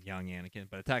young Anakin,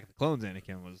 but Attack of the Clones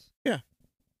Anakin was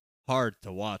hard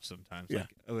to watch sometimes. Yeah.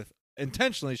 Like with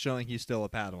intentionally showing he's still a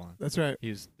Padawan. That's right. He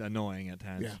was annoying at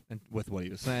times, Yeah. and with what he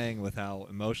was saying, with how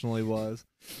emotional he was,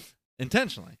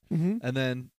 intentionally. Mm-hmm. And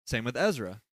then same with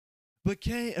Ezra. But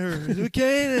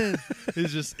Kanan,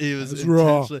 he was Ezra.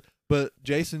 intentionally. But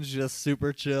Jason's just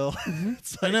super chill. Mm-hmm.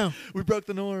 It's like, I know. we broke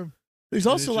the norm. He's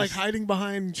And also it's like just- hiding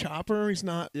behind Chopper. He's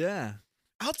not. Yeah.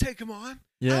 I'll take him on.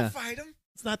 Yeah. I'll fight him.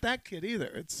 It's not that kid either.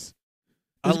 It's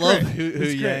I love great. Hu It's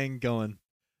great. Yang going,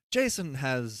 Jason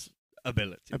has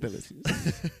abilities.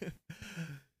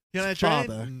 Can I train?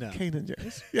 Father, No. Kanan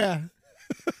Jarrus. Yeah.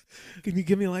 Can you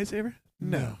give me a lightsaber?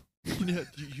 No.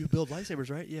 You build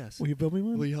lightsabers, right? Yes. Will you build me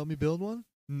one? Will you help me build one?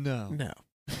 No. No.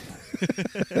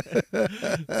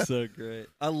 So great.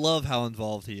 I love how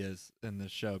involved he is in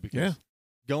this show because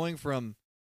going from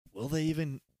will they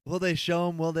show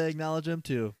him, will they acknowledge him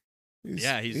to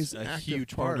he's a active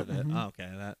huge part of it. Mhm. Oh,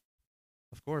 okay, that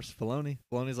of course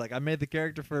Filoni's like, I made the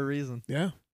character for a reason.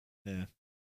 Yeah. Yeah.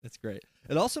 It's great.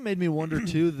 It also made me wonder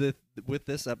too that with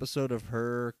this episode of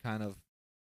her kind of,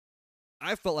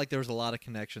 I felt like there was a lot of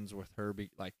connections with her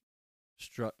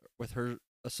with her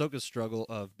Ahsoka's struggle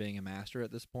of being a master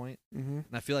at this point. Mm-hmm.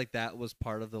 And I feel like that was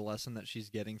part of the lesson that she's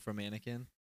getting from Anakin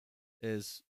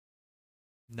is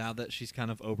now that she's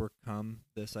kind of overcome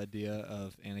this idea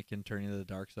of Anakin turning to the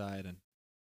dark side and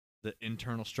the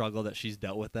internal struggle that she's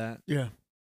dealt with that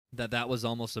was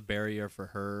almost a barrier for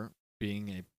her being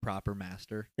a proper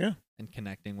master and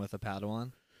connecting with a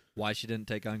Padawan. Why she didn't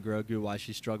take on Grogu, why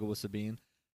she struggled with Sabine.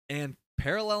 And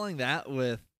paralleling that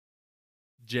with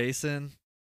Jason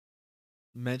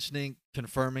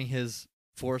confirming his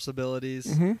Force abilities,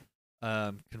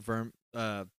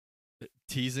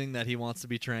 teasing that he wants to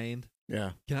be trained.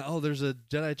 Yeah. There's a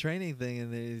Jedi training thing,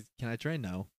 and can I train?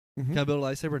 No. Mm-hmm. Can I build a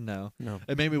lightsaber? No.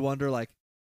 It made me wonder, like,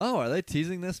 are they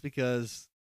teasing this because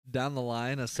down the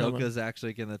line Ahsoka's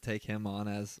actually going to take him on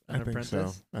as an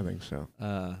apprentice? I think so.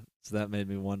 So that made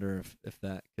me wonder if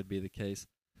that could be the case.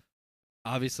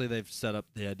 Obviously, they've set up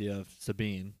the idea of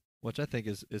Sabine, which I think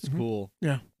is cool.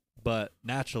 Yeah. But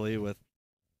naturally, with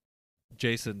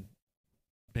Jason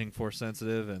being Force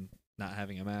sensitive and not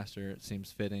having a master, it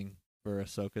seems fitting for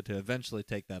Ahsoka to eventually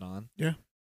take that on. Yeah.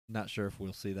 Not sure if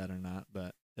we'll see that or not,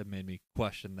 but it made me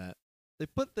question that. They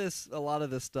put a lot of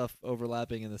this stuff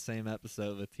overlapping in the same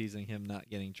episode with teasing him not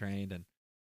getting trained and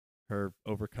her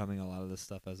overcoming a lot of this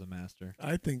stuff as a master.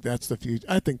 I think that's the future.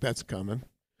 I think that's coming.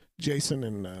 Jason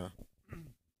and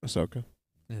Ahsoka.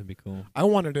 It'd be cool. I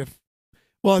wondered if,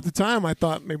 well, at the time I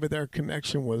thought maybe their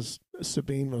connection was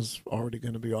Sabine was already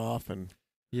going to be off and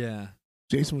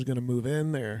Jason was going to move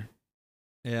in there.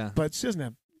 Yeah. But she doesn't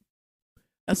have,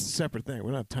 that's a separate thing. We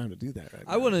don't have time to do that right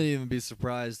now. I wouldn't even be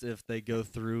surprised if they go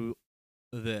through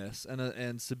this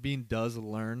and Sabine does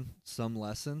learn some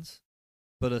lessons,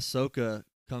 but Ahsoka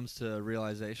comes to a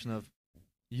realization of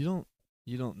you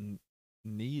don't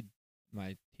need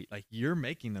my you're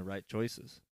making the right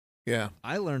choices. Yeah.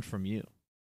 I learned from you.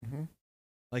 Mm-hmm.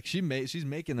 Like she's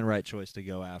making the right choice to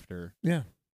go after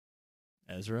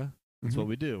Ezra. That's what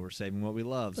we do. We're saving what we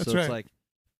love. That's so right. It's like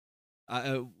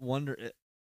I wonder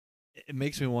it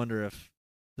makes me wonder if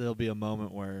there'll be a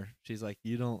moment where she's like,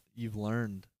 you've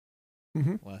learned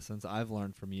lessons. I've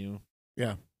learned from you.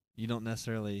 Yeah. You don't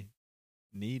necessarily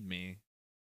need me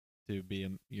to be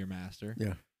your master.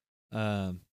 Yeah.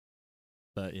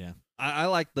 But yeah, I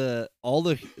like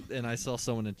and I saw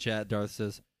someone in chat, Darth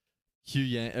says, Hu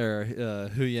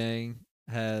Yang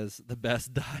has the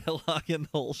best dialogue in the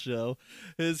whole show.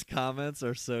 His comments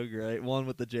are so great. One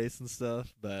with the Jason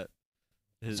stuff, but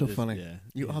So funny. Yeah,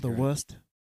 You he's are the great. worst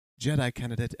Jedi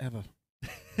candidate ever.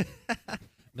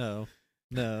 No.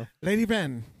 Lady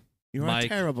Ren, you are Mike.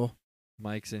 terrible.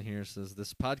 Mike's in here, says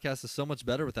this podcast is so much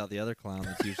better without the other clown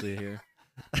that's usually here.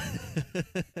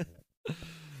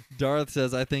 Darth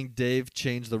says, I think Dave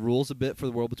changed the rules a bit for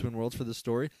the World Between Worlds for this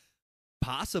story.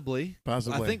 Possibly. I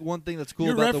think one thing that's cool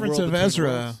Your about the reference World of Between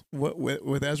Ezra Worlds,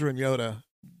 with Ezra and Yoda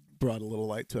brought a little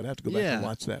light to it. I have to go back and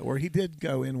watch that, where he did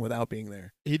go in without being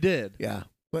there. he did. Yeah,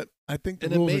 but I think the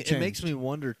And rules are changed. it makes me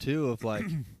wonder, too, of like,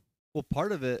 well,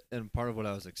 part of it and part of what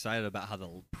I was excited about how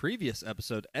the previous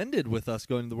episode ended with us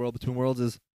going to the World Between Worlds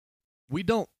is we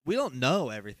don't know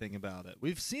everything about it.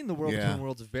 We've seen the World Between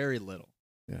Worlds very little.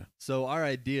 Yeah. So our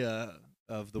idea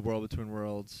of the World Between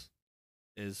Worlds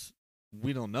is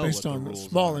we don't know based what on the rules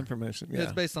small are. information. Yeah.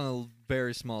 It's based on a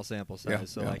very small sample size. Yeah,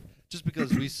 So yeah. like just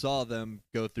because we saw them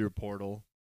go through a portal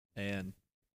and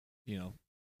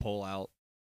pull out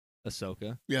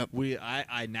Ahsoka, Yep.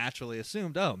 I naturally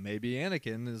assumed, oh, maybe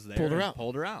Anakin is there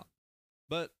pulled her out.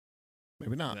 But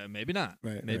maybe not. Maybe not.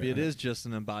 Right, maybe right, it is just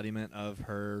an embodiment of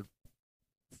her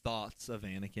thoughts of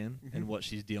Anakin and what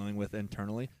she's dealing with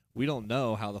internally. We don't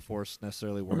know how the Force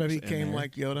necessarily works. Or maybe he in came there.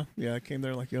 like Yoda. Yeah, it came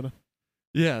there like Yoda.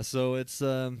 Yeah, so it's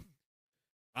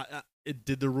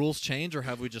did the rules change, or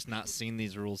have we just not seen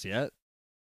these rules yet?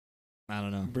 I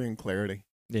don't know. Bring clarity.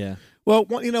 Yeah. Well,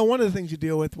 one of the things you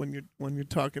deal with when you're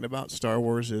talking about Star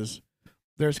Wars is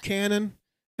there's canon,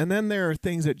 and then there are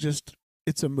things that just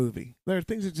it's a movie. There are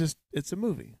things that just it's a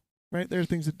movie, right? There are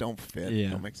things that don't fit,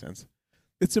 don't make sense.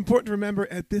 It's important to remember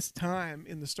at this time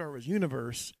in the Star Wars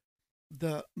universe,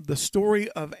 the story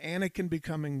of Anakin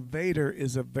becoming Vader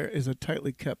is a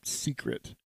tightly kept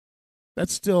secret.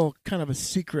 That's still kind of a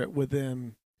secret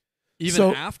within.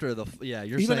 Even after the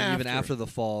even after the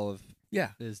fall of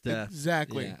his death,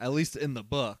 exactly. Yeah, at least in the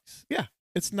books. Yeah,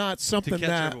 it's not something to catch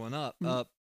that everyone up.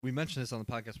 We mentioned this on the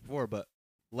podcast before, but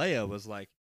Leia was like,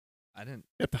 I didn't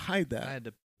you have to hide that. I had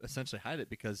to essentially hide it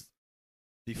because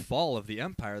the fall of the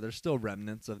Empire, there's still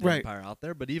remnants of the Empire out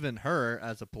there, but even her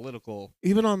as a political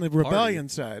even on the rebellion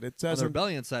party, side, it on doesn't the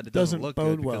rebellion side it doesn't doesn't look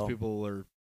bode good because well.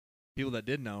 people that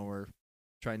did know were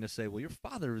trying to say, well, your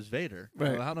father was Vader.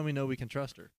 Right. Well, how do we know we can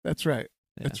trust her? That's right.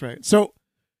 Yeah. That's right. So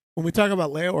when we talk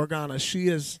about Leia Organa, she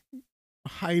is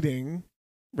hiding,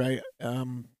 right?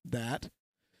 That,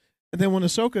 and then when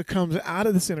Ahsoka comes out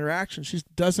of this interaction, she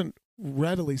doesn't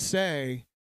readily say,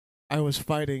 "I was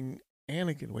fighting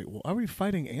Anakin." Wait, why are we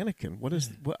fighting Anakin? What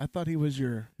is? What I thought he was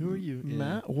your. Who are you?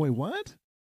 Matt? Wait, what?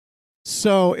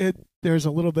 So there's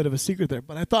a little bit of a secret there,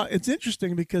 but I thought it's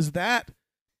interesting because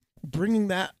bringing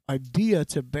that idea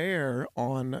to bear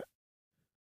on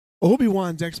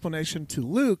Obi-Wan's explanation to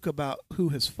Luke about who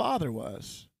his father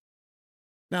was.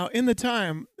 Now, in the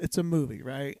time, it's a movie,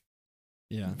 right?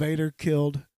 Yeah. Vader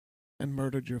killed and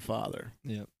murdered your father.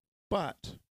 Yep.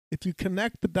 But if you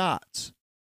connect the dots,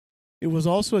 it was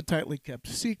also a tightly kept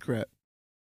secret.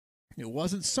 It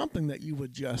wasn't something that you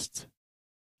would just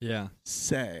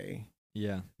say.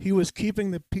 Yeah. He was keeping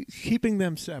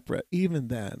them separate even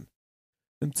then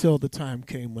until the time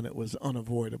came when it was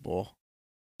unavoidable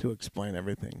to explain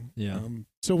everything. Yeah.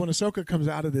 So when Ahsoka comes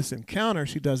out of this encounter,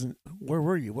 she doesn't, where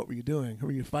were you? What were you doing? Who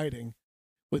were you fighting?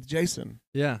 With Jason.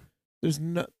 Yeah. There's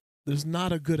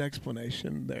not a good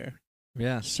explanation there.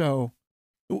 Yeah. So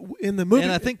in the movie.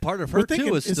 And I think part of her,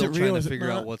 too, is still trying to figure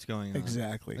out what's going on.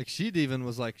 Exactly. Like, she even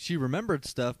was like, she remembered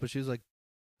stuff, but she was like,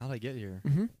 how'd I get here?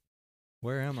 Mm-hmm.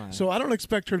 Where am I? So I don't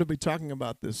expect her to be talking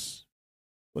about this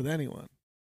with anyone,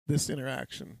 this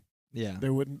interaction. Yeah. It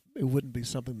wouldn't be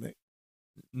something that.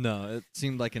 No, it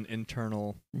seemed like an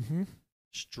internal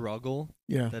struggle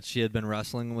that she had been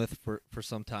wrestling with for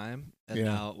some time, and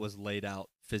now it was laid out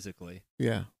physically.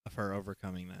 Yeah. Of her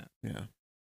overcoming that. Yeah.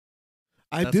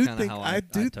 I do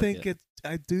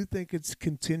think it's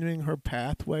continuing her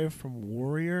pathway from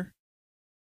warrior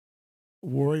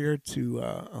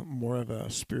to more of a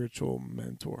spiritual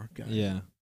mentor guy. Yeah.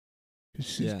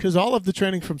 Because all of the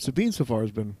training from Sabine so far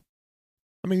has been,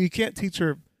 I mean, you can't teach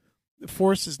her. The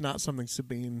Force is not something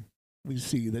Sabine, we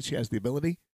see that she has the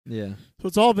ability. Yeah. So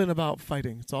it's all been about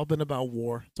fighting. It's all been about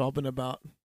war. It's all been about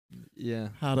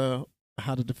how to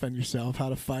defend yourself, how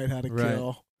to fight, how to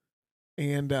kill.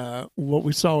 And what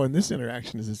we saw in this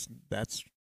interaction is that's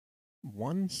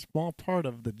one small part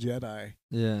of the Jedi.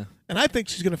 Yeah. And I think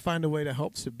she's going to find a way to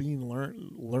help Sabine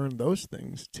learn those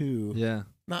things too. Yeah.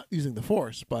 Not using the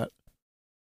Force, but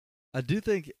I do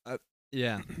think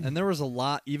and there was a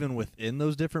lot even within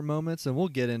those different moments, and we'll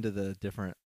get into the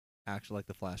different like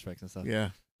the flashbacks and stuff.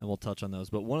 Yeah. And we'll touch on those.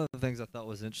 But one of the things I thought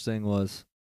was interesting was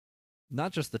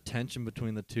not just the tension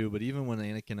between the two, but even when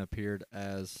Anakin appeared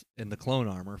as in the clone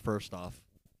armor, first off,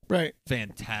 Right.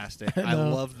 fantastic. I I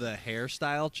know. love the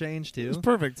hairstyle change too. It's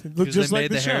perfect. It looked Because just they like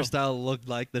made the the show. hairstyle look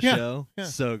like the Yeah, show. yeah.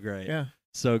 So great. Yeah.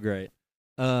 So great.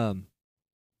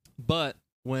 But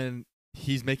when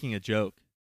he's making a joke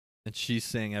and she's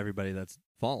saying everybody that's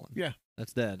fallen, Yeah.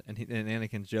 that's dead, and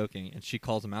Anakin's joking, and she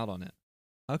calls him out on it.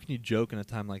 How can you joke in a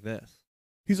time like this?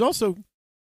 It's also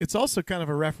kind of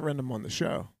a referendum on the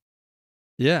show.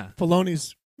 Yeah.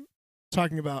 Filoni's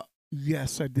talking about,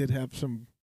 yes, I did have some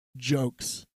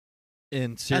jokes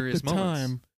In serious at the moments.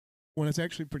 time when it's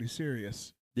actually pretty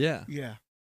serious. Yeah. Yeah.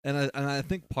 And I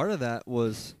think part of that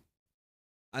was,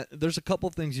 there's a couple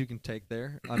things you can take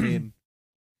there. I mean,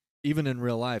 even in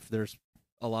real life, there's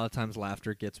a lot of times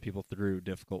laughter gets people through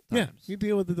difficult times. Yeah. You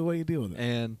deal with it the way you deal with it.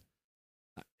 And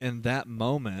in that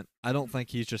moment, I don't think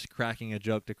he's just cracking a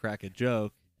joke to crack a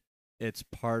joke. It's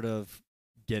part of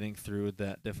getting through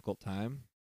that difficult time.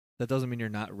 That doesn't mean you're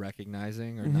not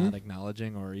recognizing or not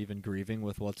acknowledging or even grieving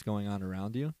with what's going on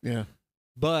around you. Yeah.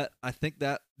 But I think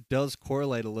that does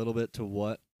correlate a little bit to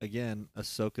what, again,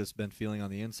 Ahsoka's been feeling on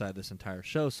the inside this entire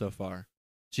show so far.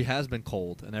 She has been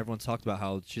cold, and everyone's talked about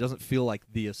how she doesn't feel like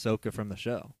the Ahsoka from the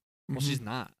show. Well, she's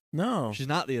not. No. She's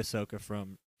not the Ahsoka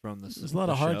from the There's a lot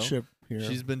of show. hardship here.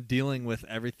 She's been dealing with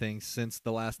everything since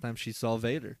the last time she saw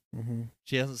Vader. Mm-hmm.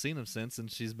 She hasn't seen him since, and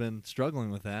she's been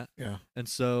struggling with that. Yeah. And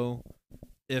so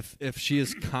if she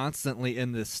is constantly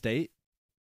in this state,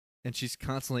 and she's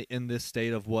constantly in this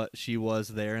state of what she was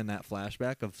there in that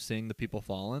flashback of seeing the people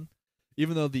fallen,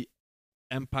 even though the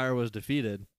Empire was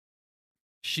defeated,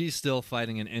 she's still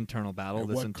fighting an internal battle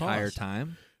this entire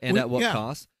time. And at what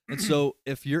cost? And so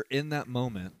if you're in that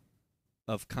moment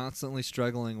of constantly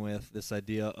struggling with this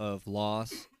idea of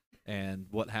loss and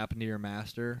what happened to your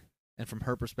master, and from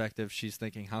her perspective, she's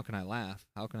thinking, how can I laugh?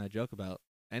 How can I joke about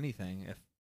anything if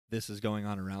this is going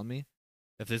on around me?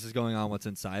 If this is going on what's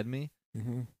inside me?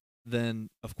 Then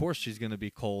of course she's going to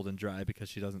be cold and dry because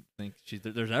she doesn't think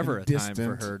there's ever a time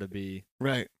for her to be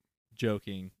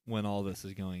joking when all this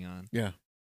is going on. Yeah.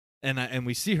 And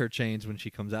we see her change when she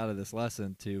comes out of this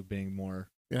lesson to being more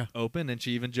open, and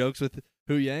she even jokes with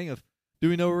Hu Yang of, do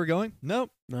we know where we're going?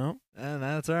 Nope. No. And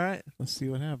that's all right. Let's see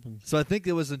what happens. So I think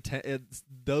it was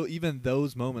even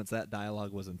those moments, that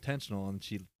dialogue was intentional, and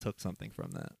she took something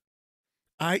from that.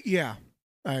 I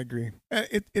agree.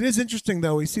 It is interesting,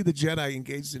 though. We see the Jedi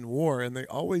engaged in war, and they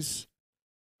always,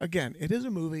 again, it is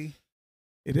a movie.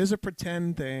 It is a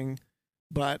pretend thing,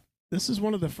 but this is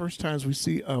one of the first times we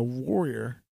see a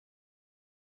warrior,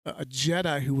 a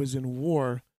Jedi who was in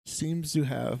war, seems to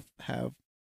have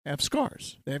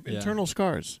scars. They have internal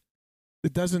scars.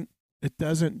 It doesn't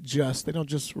just, they don't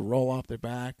just roll off their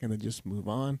back and then just move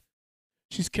on.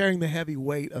 She's carrying the heavy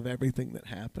weight of everything that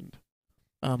happened.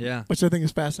 Which I think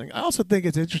is fascinating. I also think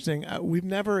it's interesting. We've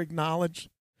never acknowledged,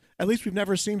 at least we've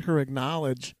never seen her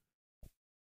acknowledge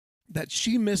that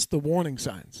she missed the warning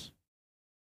signs.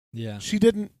 Yeah. She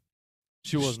didn't.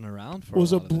 She wasn't around for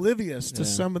was a lot oblivious to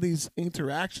some of these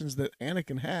interactions that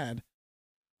Anakin had,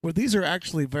 where these are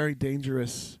actually very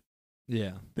dangerous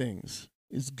things,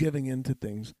 is giving into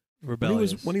things.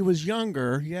 Rebellious. When he was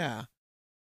younger,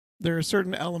 there are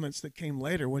certain elements that came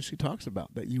later when she talks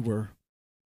about that you were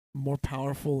more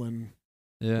powerful and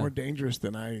more dangerous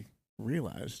than I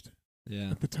realized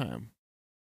at the time.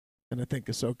 And I think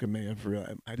Ahsoka may have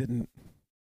realized, I didn't.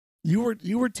 You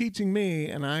were teaching me,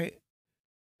 and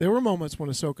there were moments when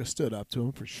Ahsoka stood up to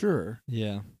him for sure.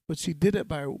 Yeah. But she did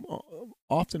it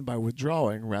often by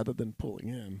withdrawing rather than pulling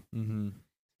in. Mm-hmm.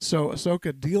 So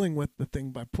Ahsoka dealing with the thing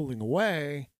by pulling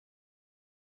away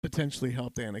potentially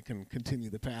helped Anakin continue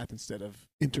the path instead of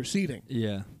interceding.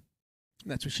 Yeah.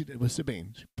 And that's what she did with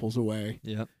Sabine. She pulls away.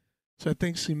 Yep. So I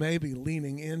think she may be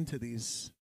leaning into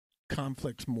these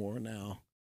conflicts more now.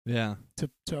 Yeah.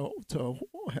 To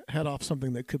head off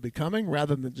something that could be coming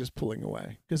rather than just pulling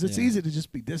away. Because it's easy to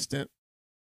just be distant.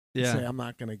 And say, I'm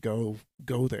not going to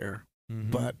go there. Mm-hmm.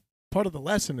 But part of the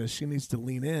lesson is she needs to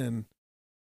lean in.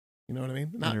 You know what I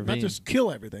mean? Not just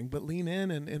kill everything, but lean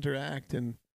in and interact,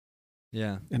 and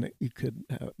you could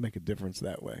make a difference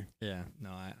that way. Yeah,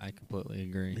 no, I completely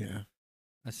agree. Yeah,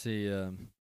 I see.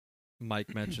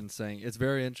 Mike mentioned saying it's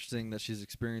very interesting that she's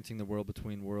experiencing the world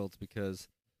between worlds because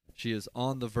she is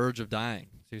on the verge of dying.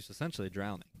 She's essentially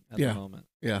drowning at the moment.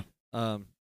 Yeah.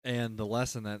 And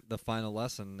the final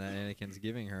lesson that Anakin's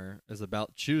giving her is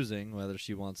about choosing whether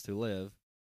she wants to live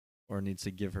or needs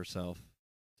to give herself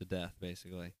to death,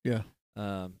 basically. Yeah.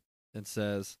 And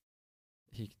says,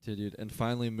 he continued, and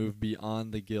finally moved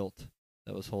beyond the guilt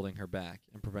that was holding her back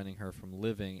and preventing her from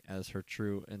living as her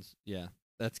true. And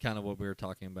that's kind of what we were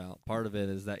talking about. Part of it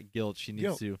is that guilt. She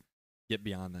needs to get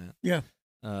beyond that. Yeah.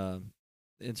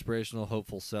 Inspirational,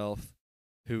 hopeful self.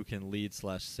 who can lead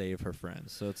 / save her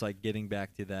friends. So it's like getting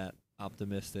back to that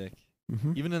optimistic.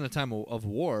 Mm-hmm. Even in the time of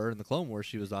war, in the Clone Wars,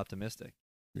 she was optimistic.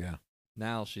 Yeah.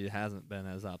 Now she hasn't been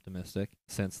as optimistic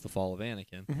since the fall of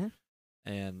Anakin. Mm-hmm.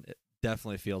 And it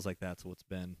definitely feels like that's what's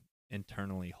been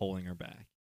internally holding her back.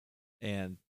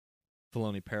 And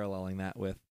Filoni paralleling that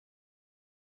with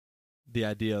the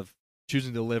idea of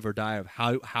choosing to live or die, of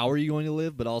how are you going to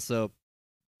live, but also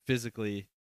physically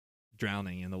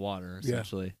drowning in the water,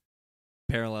 essentially.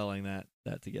 Paralleling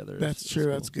that together. That's true.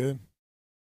 Cool. That's good.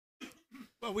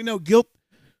 Well, we know guilt,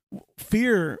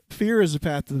 fear is a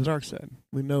path to the dark side.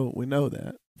 We know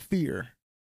that. Fear.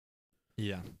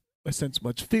 Yeah. I sense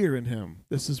much fear in him.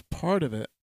 This is part of it.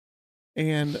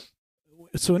 And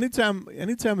so anytime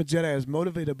a Jedi is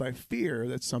motivated by fear,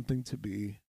 that's something to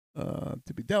be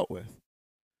dealt with.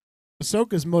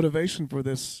 Ahsoka's motivation for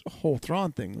this whole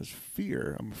Thrawn thing was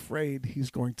fear. I'm afraid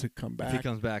he's going to come back. If he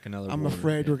comes back, another I'm war,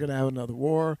 afraid we're going to have another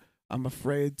war. I'm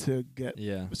afraid to get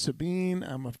Sabine.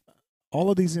 All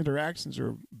of these interactions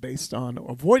are based on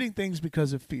avoiding things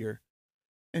because of fear.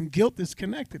 And guilt is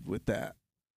connected with that.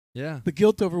 Yeah. The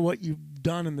guilt over what you've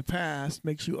done in the past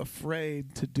makes you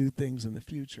afraid to do things in the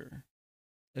future.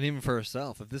 And even for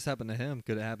herself, if this happened to him,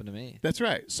 could it happen to me? That's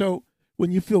right. So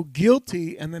when you feel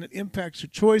guilty and then it impacts your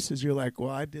choices, you're like,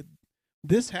 well,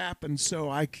 this happened, so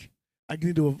I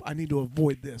need to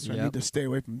avoid this, or I need to stay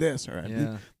away from this,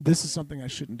 or this is something I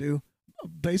shouldn't do,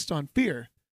 based on fear.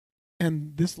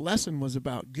 And this lesson was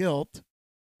about guilt,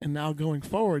 and now going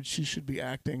forward, she should be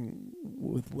acting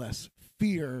with less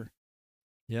fear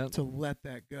to let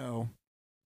that go.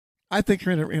 I think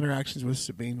her interactions with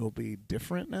Sabine will be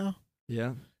different now.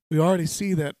 Yeah. We already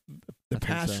see that the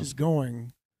path she's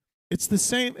going, it's the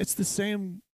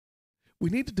same. We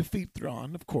need to defeat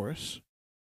Thrawn, of course,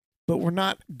 but we're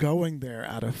not going there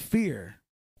out of fear.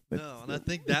 No, and I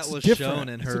think that was different. shown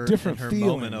in It's her, a different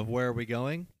moment of where are we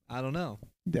going? I don't know.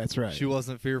 That's right. She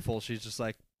wasn't fearful. She's just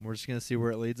like, we're just going to see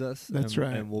where it leads us. That's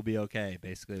right. And we'll be okay,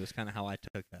 basically. It was kind of how I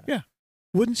took that. Yeah.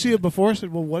 Wouldn't she have before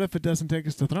said, well, what if it doesn't take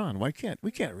us to Thrawn? We can't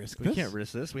risk this. We can't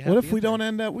risk this. What if we don't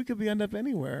end up, we could end up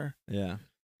anywhere. Yeah.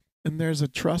 And there's a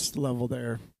trust level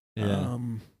there. Yeah.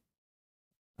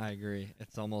 I agree.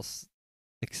 It's almost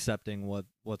accepting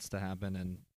what's to happen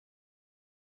and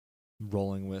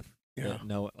rolling with it.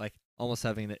 Like almost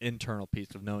having the internal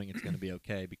peace of knowing it's going to be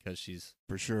okay because she's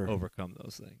for sure overcome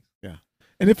those things. Yeah.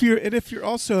 And if you haven't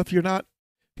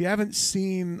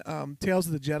seen Tales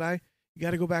of the Jedi, you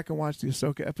got to go back and watch the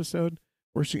Ahsoka episode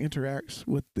where she interacts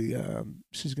with the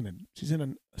she's in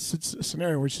a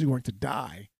scenario where she's going to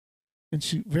die, and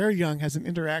she very young has an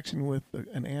interaction with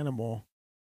an animal.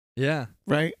 Yeah.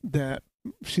 Right. That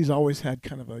she's always had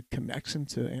kind of a connection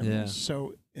to animals. Yeah.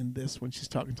 So in this, when she's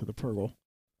talking to the Purgle,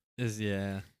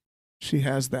 she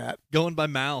has that going by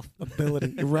mouth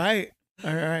ability. Right.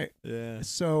 All right. Yeah.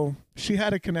 So she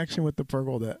had a connection with the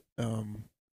Purgle that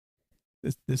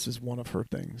this is one of her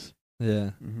things.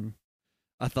 Yeah. Mm-hmm.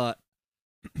 I thought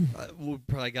we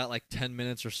probably got like 10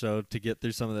 minutes or so to get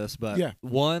through some of this, but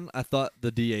one, I thought the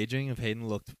de-aging of Hayden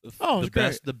looked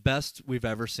the best we've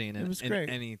ever seen in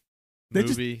any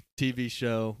movie, TV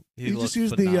show. He just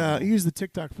used the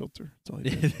TikTok filter. That's all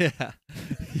he did.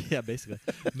 Yeah, basically.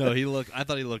 No, I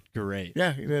thought he looked great.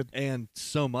 Yeah, he did. And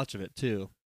so much of it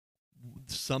too.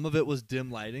 Some of it was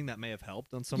dim lighting that may have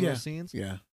helped on some of those scenes.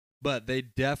 Yeah. But they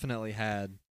definitely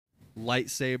had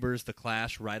lightsabers, the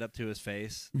clash right up to his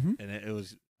face, and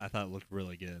I thought it looked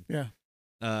really good. Yeah.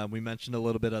 We mentioned a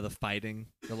little bit of the fighting.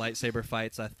 The lightsaber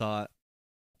fights I thought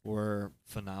were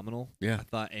phenomenal. Yeah. I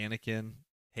thought Anakin,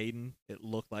 Hayden, it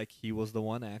looked like he was the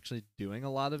one actually doing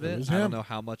a lot of it. Was I him. don't know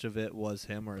how much of it was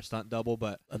him or a stunt double,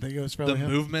 but I think it was probably him.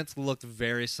 Movements looked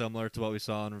very similar to what we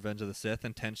saw in Revenge of the Sith.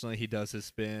 Intentionally, he does his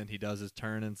spin, he does his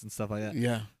turn-ins and stuff like that.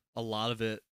 Yeah. A lot of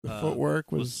it the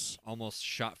footwork was almost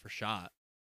shot for shot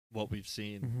what we've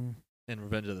seen in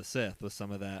Revenge of the Sith with some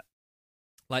of that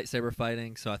lightsaber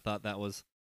fighting. So I thought that was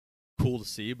cool to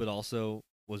see, but also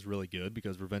was really good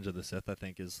because Revenge of the Sith, I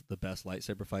think, is the best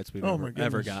lightsaber fights we've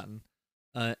ever gotten.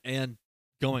 And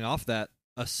going off that,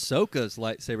 Ahsoka's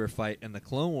lightsaber fight in the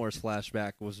Clone Wars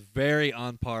flashback was very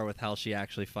on par with how she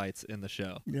actually fights in the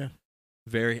show. Yeah.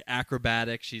 Very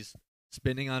acrobatic. She's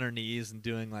spinning on her knees and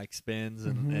doing like spins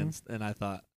and I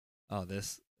thought, I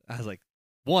was like,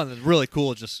 one, it's really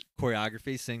cool, just Mm-hmm.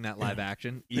 choreography, seeing that live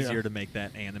action. Easier to make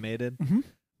that animated,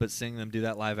 but seeing them do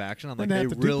that live action, I'm like, they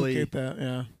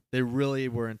really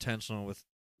were intentional with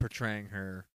portraying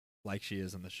her like she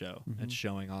is in the show and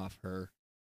showing off her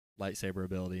lightsaber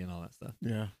ability and all that stuff.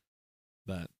 Yeah.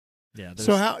 But yeah.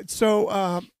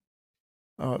 The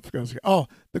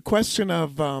question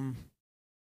of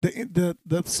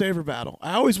the saber battle.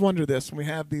 I always wonder this when we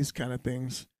have these kind of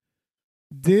things.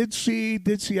 Did she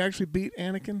actually beat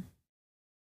Anakin?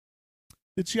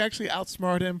 Did she actually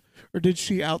outsmart him, or did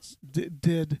she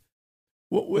did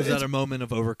what was that a moment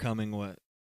of overcoming what?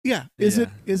 Yeah. Is it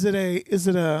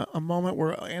a moment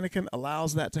where Anakin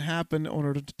allows that to happen in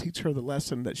order to teach her the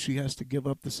lesson that she has to give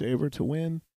up the saber to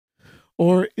win?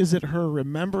 Or is it her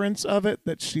remembrance of it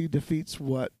that she defeats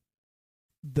what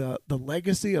the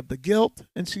legacy of the guilt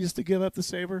and she has to give up the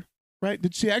saber? Right?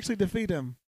 Did she actually defeat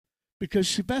him because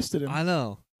she bested him? I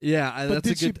know. Yeah, but that's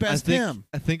did a good. She best him?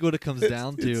 I think what it comes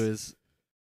down to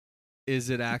is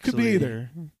it actually could be either.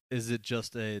 Is it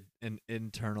just an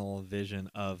internal vision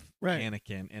of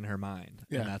Anakin in her mind,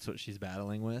 and that's what she's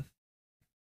battling with?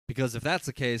 Because if that's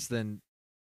the case, then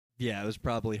yeah, it was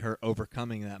probably her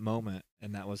overcoming that moment,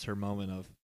 and that was her moment of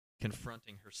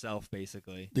confronting herself,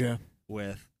 basically. Yeah.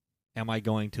 With, am I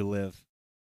going to live,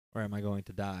 or am I going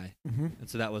to die? Mm-hmm. And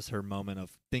so that was her moment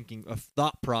of thinking, of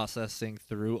thought processing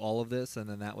through all of this, and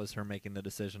then that was her making the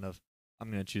decision of,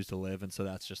 I'm going to choose to live, and so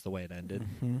that's just the way it ended,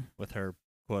 with her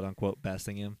quote unquote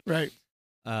besting him. Right.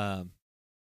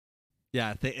 Yeah,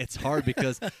 I think it's hard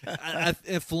because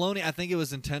Filoni, I think it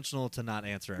was intentional to not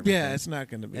answer everything. Yeah, it's not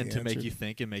going to be and answered. To make you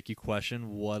think and make you question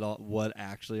what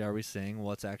actually are we seeing,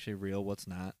 what's actually real, what's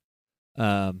not.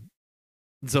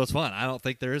 So it's fun. I don't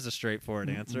think there is a straightforward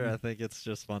answer. I think it's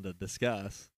just fun to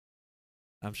discuss.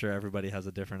 I'm sure everybody has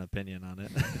a different opinion on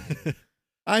it.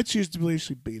 I choose to believe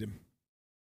she beat him.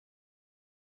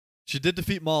 She did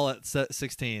defeat Maul at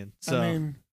 16. So I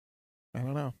mean, I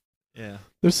don't know. Yeah,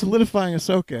 they're solidifying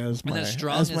Ahsoka as my, as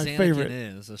strong as as my Anakin favorite.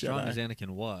 is, as strong as Anakin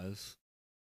was.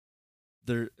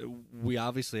 We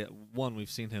obviously,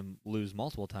 we've seen him lose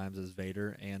multiple times as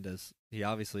Vader, and as he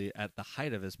obviously at the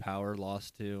height of his power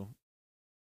lost to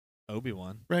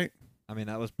Obi-Wan. Right. I mean,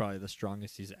 that was probably the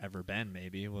strongest he's ever been.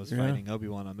 Maybe was fighting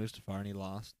Obi-Wan on Mustafar, and he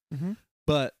lost. Mm-hmm.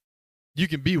 But you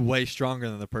can be way stronger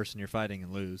than the person you're fighting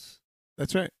and lose.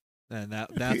 That's right. And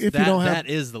that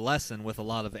is the lesson with a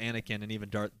lot of Anakin and even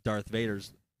Darth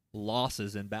Vader's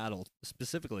losses in battle,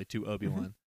 specifically to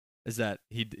Obi-Wan, is that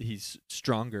he's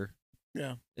stronger.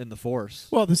 Yeah. In the Force.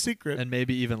 Well, the secret, and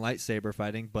maybe even lightsaber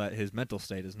fighting, but his mental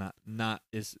state is not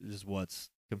what's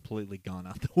completely gone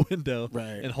out the window,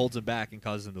 right? And holds him back and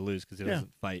causes him to lose because he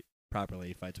doesn't fight properly.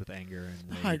 He fights with anger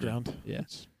and high ground. Yeah.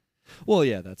 Well,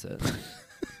 yeah, that's it.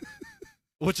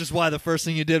 Which is why the first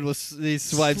thing you did was he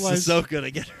swipes Ahsoka to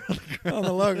get her on the ground. On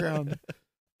the low ground.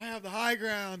 I have the high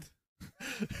ground.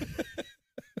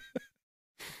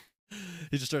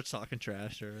 He just starts talking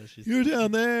trash to her. You're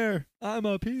down there. I'm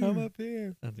up here. I'm up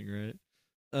here. That's great.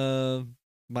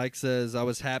 Mike says, I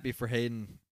was happy for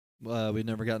Hayden. We'd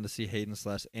never gotten to see Hayden /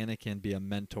 Anakin be a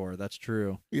mentor. That's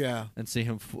true. Yeah. And see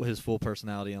him his full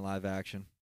personality in live action.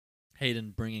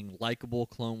 Hayden bringing likable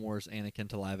Clone Wars Anakin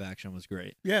to live action was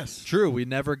great. Yes. True, we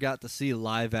never got to see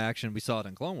live action. We saw it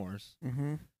in Clone Wars.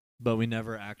 Mm-hmm. But we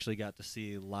never actually got to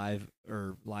see live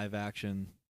action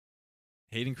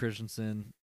Hayden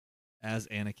Christensen as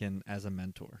Anakin as a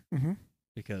mentor. Mm-hmm.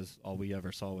 Because all we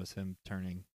ever saw was him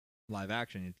turning live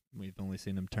action. We've only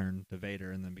seen him turn to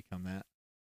Vader and then become that.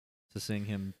 So seeing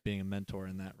him being a mentor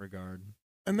in that regard.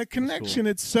 And the connection,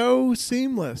 it's so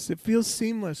seamless. It feels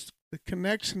seamless. The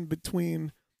connection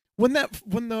between when they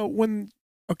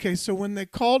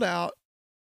called out,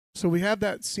 so we have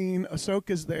that scene,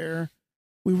 Ahsoka's there.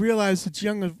 We realize it's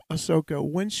young Ahsoka.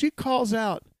 When she calls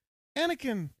out,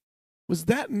 Anakin, was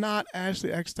that not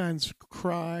Ashley Eckstein's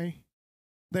cry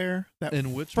there? That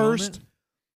in which first moment?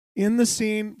 In the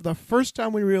scene, the first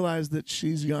time we realized that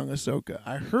she's young Ahsoka,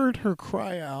 I heard her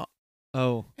cry out,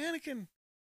 "Oh, Anakin."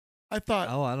 I thought,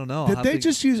 "Oh, I don't know. Did they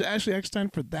just use Ashley Eckstein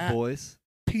for that voice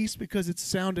piece because it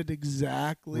sounded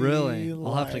exactly really? like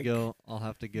I'll have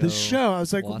to go. The show. I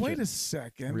was like, wait it. a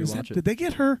second. Rewatch it. Did they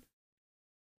get her?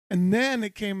 And then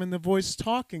it came and the voice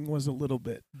talking was a little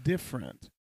bit different.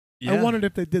 Yeah. I wondered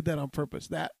if they did that on purpose.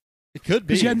 That it could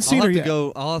be. You hadn't seen her yet.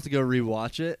 I'll have to go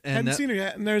rewatch it. And hadn't seen her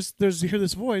yet. And there's you hear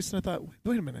this voice, and I thought,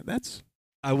 wait a minute, that's.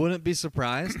 I wouldn't be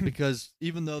surprised because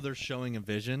even though they're showing a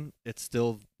vision, it's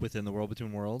still within the World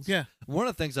Between Worlds. Yeah. One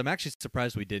of the things I'm actually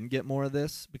surprised we didn't get more of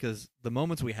this because the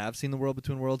moments we have seen the World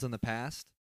Between Worlds in the past,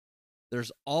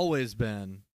 there's always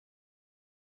been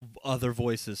other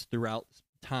voices throughout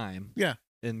time. Yeah.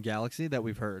 In Galaxy that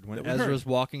we've heard. When Ezra's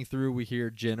walking through, we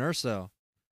hear Jyn Erso.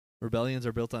 Rebellions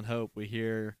are built on hope. We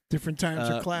hear different times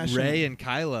are clashing. Rey and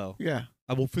Kylo. Yeah.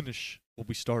 I will finish what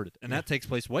we started. And that takes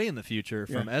place way in the future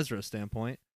from Ezra's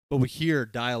standpoint. But we hear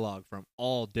dialogue from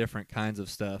all different kinds of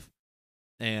stuff.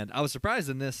 And I was surprised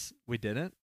in this we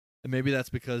didn't. And maybe that's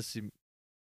because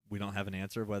we don't have an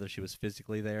answer of whether she was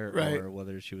physically there Right. or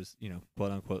whether she was,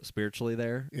 quote unquote, spiritually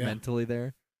there, Yeah. mentally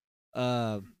there.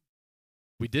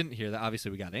 We didn't hear that. Obviously,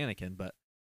 we got Anakin, but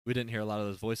we didn't hear a lot of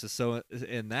those voices. So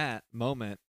in that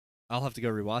moment, I'll have to go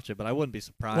rewatch it, but I wouldn't be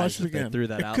surprised Watch it if they again. threw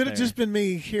that It out could there. have just been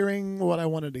me hearing what I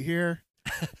wanted to hear.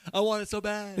 I want it so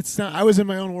bad. It's not. I was in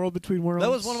my own world between worlds.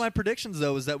 That was one of my predictions,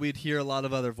 though, was that we'd hear a lot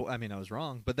of other. I mean, I was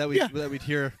wrong, but that we'd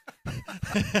hear.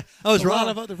 I was wrong. A lot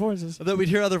of other voices. That we'd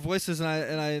hear other voices, and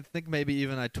I think maybe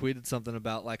even I tweeted something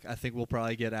about like I think we'll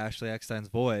probably get Ashley Eckstein's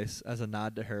voice as a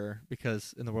nod to her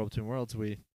because in the World Between Worlds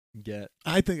we get.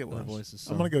 I think it other was. voices.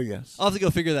 So. I'm gonna go yes. I'll have to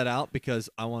go figure that out because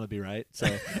I want to be right. So.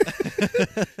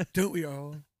 Don't we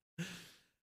all?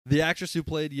 The actress who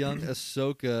played young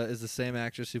Ahsoka is the same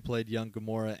actress who played young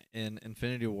Gamora in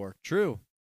Infinity War. True.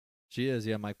 She is.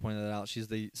 Yeah, Mike pointed that out. She's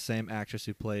the same actress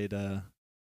who played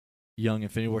young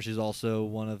Infinity War. She's also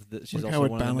one of the. She's Look also how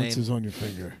it one of the main. balances on your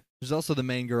finger. She's also the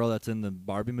main girl that's in the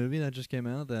Barbie movie that just came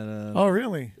out. That Oh,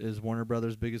 really? is Warner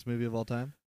Brothers' biggest movie of all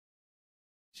time.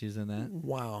 She's in that.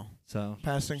 Wow. So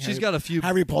Passing. she's got a few.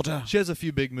 Harry Potter. She has a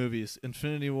few big movies: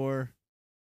 Infinity War,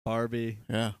 Barbie.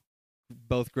 Yeah.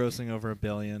 Both grossing over $1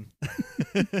 billion.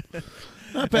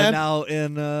 Not bad. And now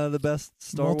in the best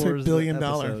Star Wars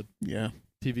multi-billion-dollar. episode, Yeah.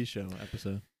 TV show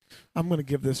episode. I'm gonna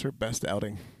give this her best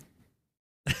outing.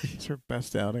 It's her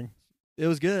best outing. It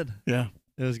was good. Yeah.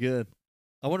 It was good.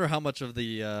 I wonder how much of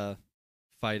the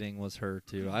fighting was her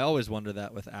too. I always wonder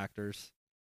that with actors.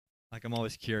 Like I'm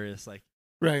always curious, like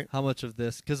Right. how much of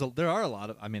this? Because there are a lot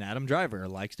of. I mean, Adam Driver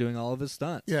likes doing all of his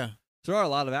stunts. Yeah. So there are a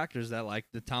lot of actors that like.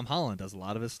 Tom Holland does a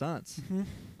lot of his stunts.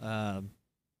 Mm-hmm.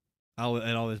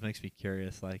 It always makes me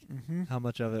curious, like how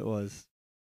much of it was.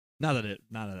 Not that it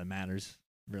matters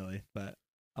really, but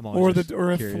I'm always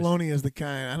Or if curious. Filoni is the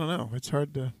kind. I don't know. It's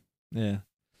hard to. Yeah.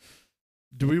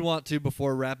 Do we want to,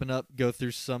 before wrapping up, go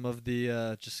through some of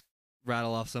the just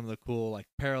rattle off some of the cool like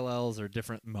parallels or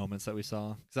different moments that we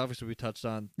saw? Because obviously we touched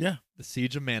on the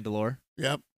Siege of Mandalore.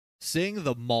 Yep. Seeing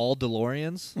the Maul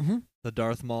DeLoreans, the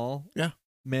Darth Maul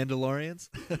Mandalorians,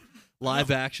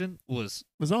 live action was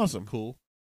awesome. Cool.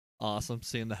 Awesome.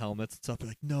 Seeing the helmets and stuff,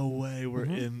 like no way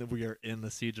we are in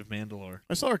the Siege of Mandalore.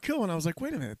 I saw her kill and I was like,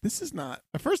 wait a minute, this is not.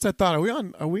 At first I thought, are we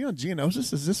on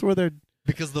Geonosis? Is this where they're?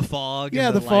 Because the fog. Yeah,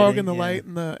 and the fog and the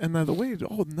lighting, light and the wait.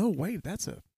 Oh no, wait, that's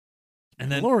a.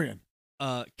 And then DeLorean.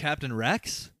 Captain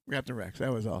Rex. Captain Rex,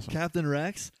 that was awesome. Captain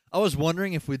Rex. I was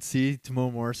wondering if we'd see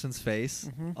Timon Morrison's face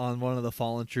on one of the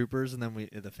fallen troopers, and then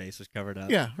the face was covered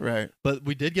up. Yeah, right. But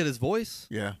we did get his voice.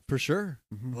 Yeah, for sure.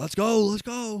 Let's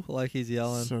go! Like he's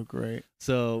yelling. So great.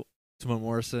 So Timon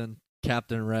Morrison,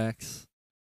 Captain Rex,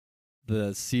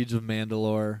 the Siege of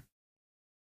Mandalore,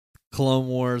 Clone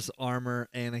Wars armor,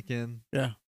 Anakin.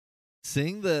 Yeah.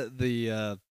 Seeing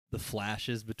the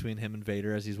flashes between him and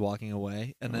Vader as he's walking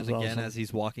away, and then again as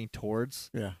he's walking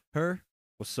towards her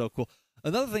was so cool.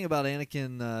 Another thing about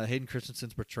Anakin, Hayden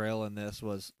Christensen's portrayal in this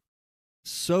was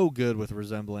so good with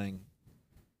resembling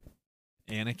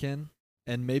Anakin,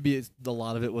 and maybe a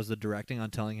lot of it was the directing on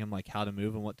telling him like how to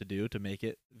move and what to do to make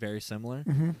it very similar.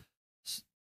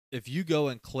 If you go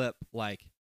and clip like,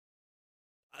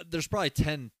 there's probably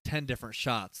 10 different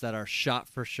shots that are shot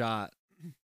for shot,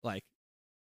 like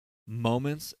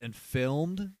moments and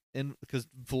filmed because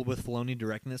with Filoni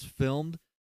directing this, filmed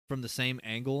from the same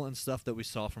angle and stuff that we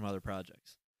saw from other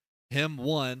projects.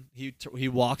 He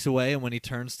walks away, and when he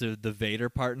turns to the Vader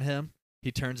part in him,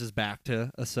 he turns his back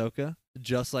to Ahsoka,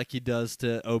 just like he does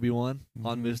to Obi-Wan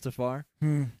on Mustafar.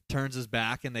 Turns his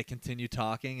back, and they continue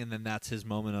talking, and then that's his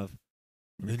moment of,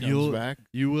 you will die.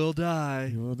 You will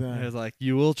die. And he's like,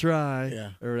 you will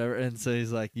try, or whatever. And so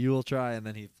he's like, you will try, and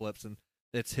then he flips, and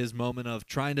it's his moment of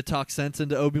trying to talk sense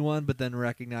into Obi-Wan, but then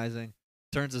recognizing,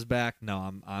 turns his back. No,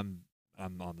 I'm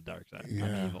on the dark side.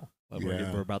 I'm evil.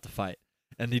 We're about to fight.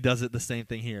 And he does it the same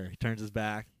thing here. He turns his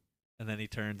back, and then he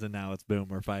turns, and now it's boom,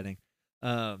 we're fighting.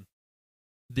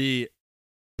 The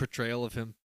portrayal of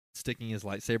him sticking his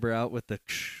lightsaber out with the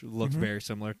looks very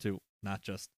similar to not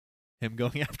just him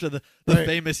going after the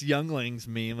famous younglings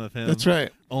meme of him. That's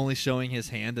right. Only showing his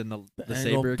hand in the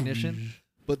saber ignition.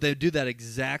 But they do that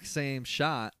exact same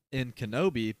shot in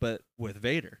Kenobi, but with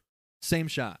Vader. Same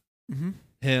shot.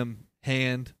 Him,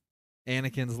 hand,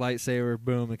 Anakin's lightsaber,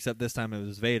 boom, except this time it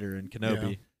was Vader in Kenobi.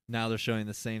 Yeah. Now they're showing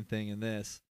the same thing in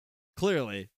this.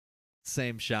 Clearly,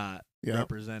 same shot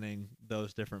representing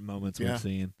those different moments we've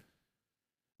seen.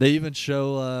 They even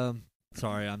show,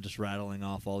 sorry, I'm just rattling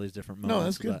off all these different moments. No,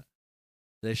 that's good. But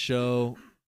they show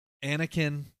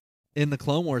Anakin in the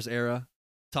Clone Wars era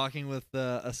talking with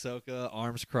Ahsoka,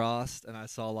 arms crossed, and I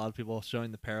saw a lot of people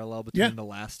showing the parallel between the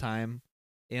last time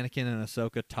Anakin and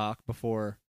Ahsoka talked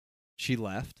before she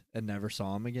left and never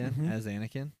saw him again as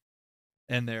Anakin.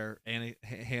 And they're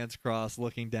hands crossed,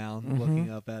 looking down, looking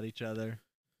up at each other.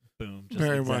 Boom. Just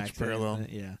Very much same parallel. thing.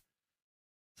 Yeah.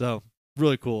 So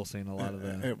really cool seeing a lot of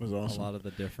the. It was awesome. A lot of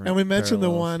the different. And we mentioned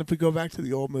parallels. the one. If we go back to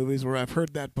the old movies, where I've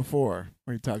heard that before,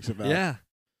 where he talks about. Yeah,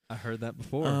 I heard that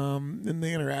before. In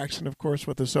the interaction, of course,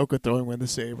 with Ahsoka throwing away the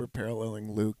saber,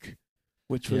 paralleling Luke,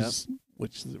 which was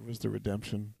the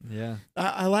redemption. Yeah.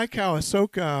 I like how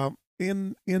Ahsoka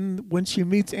in when she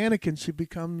meets Anakin, she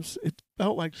becomes. It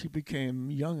felt like she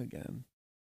became young again.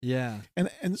 Yeah. And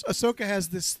Ahsoka has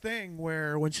this thing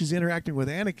where when she's interacting with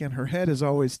Anakin, her head is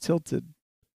always tilted.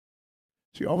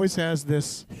 She always has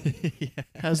this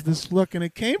look, and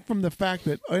it came from the fact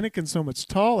that Anakin's so much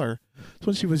taller. So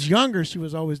when she was younger, she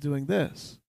was always doing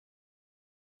this,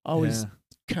 always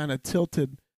kind of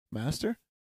tilted, master.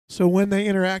 So when they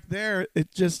interact there,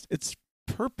 it's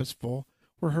purposeful,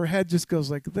 where her head just goes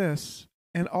like this,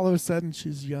 and all of a sudden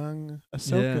she's young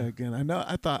Ahsoka again.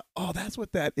 I thought, oh, that's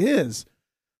what that is.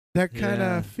 That kind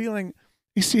of feeling.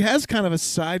 She has kind of a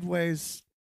sideways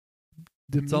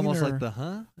demeanor. It's almost like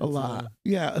a lot.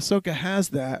 Yeah, Ahsoka has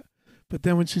that. But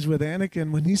then when she's with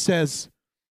Anakin, when he says,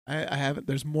 I haven't,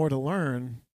 there's more to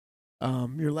learn,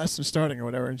 your lesson's starting or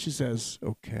whatever, and she says,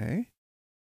 okay.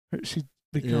 She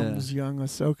becomes young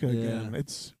Ahsoka again.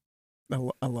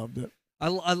 I loved it. I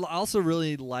also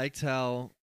really liked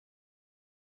how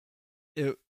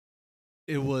it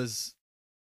was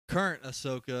current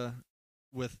Ahsoka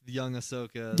with young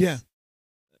Ahsoka. Yeah.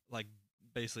 Like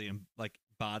basically like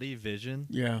body vision.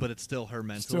 Yeah. But it's still her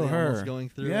mentally still her. almost going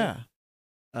through. Yeah.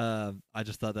 I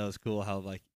just thought that was cool how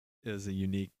like it was a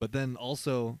unique, but then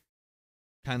also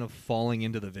kind of falling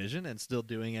into the vision and still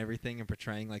doing everything and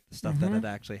portraying like the stuff that had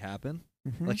actually happened.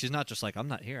 Like she's not just like, I'm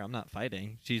not here, I'm not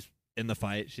fighting. She's in the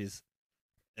fight.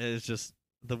 It's just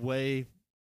the way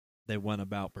they went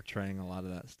about portraying a lot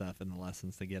of that stuff and the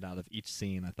lessons to get out of each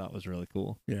scene I thought was really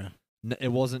cool. Yeah.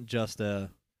 It wasn't just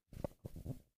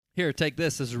here, take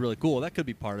this. This is really cool. That could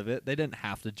be part of it. They didn't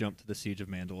have to jump to the Siege of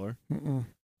Mandalore.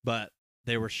 But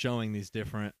they were showing these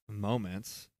different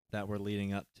moments that were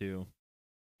leading up to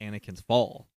Anakin's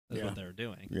fall. Is what they were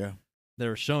doing. Yeah. They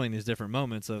were showing these different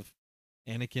moments of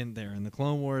Anakin there in the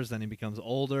Clone Wars. Then he becomes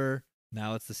older.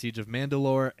 Now it's the Siege of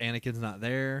Mandalore. Anakin's not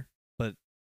there, but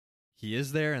he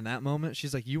is there in that moment.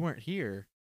 She's like, you weren't here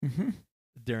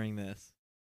during this.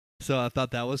 So I thought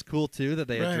that was cool, too, that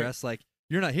they addressed, like,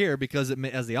 you're not here because,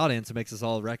 as the audience, it makes us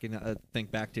all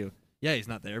think back to, yeah, he's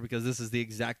not there because this is the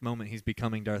exact moment he's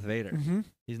becoming Darth Vader.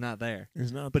 He's not there.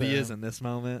 He's not but there. He is in this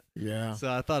moment. Yeah.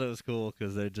 So I thought it was cool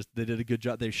because they did a good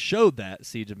job. They showed that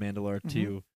Siege of Mandalore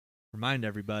to remind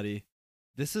everybody,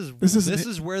 this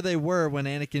is where they were when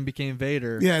Anakin became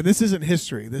Vader. Yeah, this isn't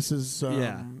history. This is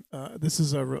this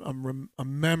is a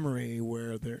memory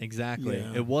where they're exactly.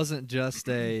 Yeah. It wasn't just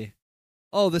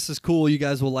oh, this is cool. You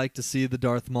guys will like to see the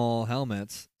Darth Maul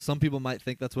helmets. Some people might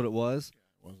think that's what it was.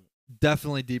 It wasn't.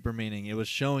 Definitely deeper meaning. It was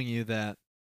showing you that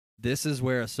this is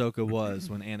where Ahsoka was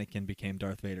when Anakin became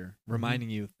Darth Vader, reminding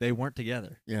you they weren't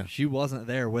together. Yeah, she wasn't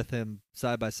there with him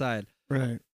side by side.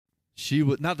 Right. She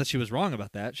would not that she was wrong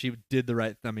about that. She did the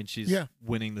right. I mean, she's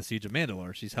winning the Siege of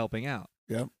Mandalore. She's helping out.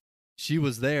 Yep. She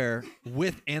was there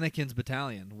with Anakin's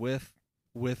battalion, with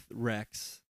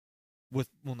Rex,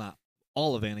 not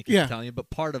all of Anakin's battalion, but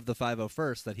part of the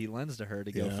 501st that he lends to her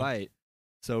to go fight.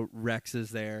 So Rex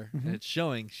is there, and it's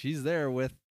showing she's there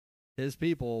with his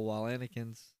people while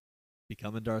Anakin's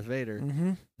becoming Darth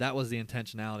Vader. That was the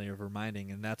intentionality of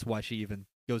reminding, and that's why she even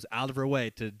goes out of her way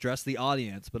to address the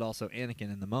audience, but also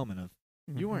Anakin in the moment of,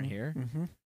 you weren't here.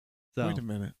 So wait a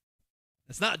minute.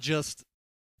 It's not just,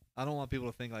 I don't want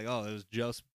people to think like, oh, it was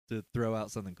just to throw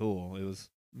out something cool. It was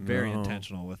very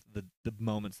intentional with the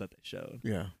moments that they showed.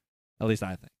 Yeah. At least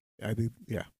I think. I think,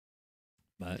 yeah.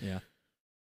 But, yeah.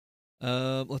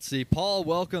 Let's see. Paul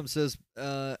Welcome says,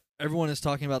 everyone is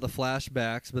talking about the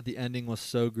flashbacks, but the ending was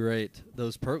so great.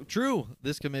 Those True.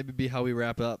 This could maybe be how we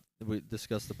wrap up. We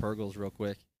discuss the Purgles real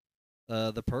quick.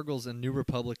 The Purgles and New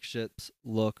Republic ships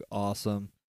look awesome.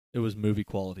 It was movie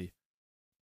quality.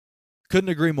 Couldn't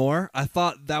agree more. I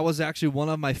thought that was actually one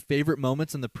of my favorite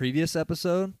moments in the previous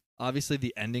episode. Obviously,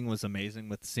 the ending was amazing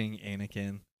with seeing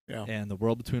Anakin and the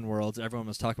world between worlds. Everyone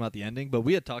was talking about the ending, but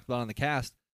we had talked about it on the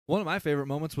cast. One of my favorite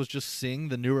moments was just seeing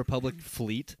the New Republic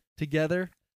fleet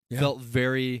together. Yeah. Felt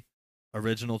very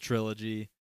original trilogy.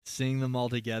 Seeing them all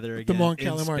together again. The Mon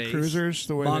Calamari cruisers,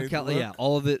 the way they look. Yeah,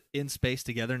 all of it in space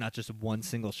together, not just one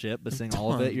single ship, but seeing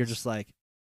all of it. You're just like,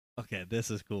 okay,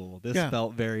 this is cool. This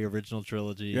felt very original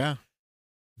trilogy. Yeah.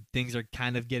 Things are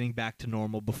kind of getting back to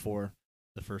normal before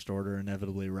the First Order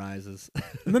inevitably rises.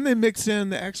 And then they mix in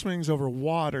the X-Wings over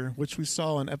water, which we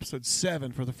saw in Episode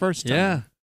 7 for the first time. Yeah.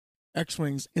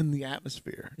 X-Wings in the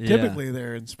atmosphere. Yeah. Typically,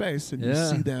 they're in space, and you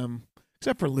Yeah. see them,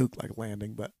 except for Luke, like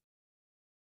landing, but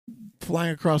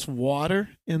flying across water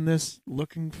in this,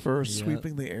 looking for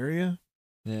sweeping the area.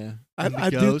 Yeah. I And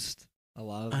the Ghost. A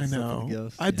lot of the I stuff know. in the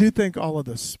Ghost. I do think all of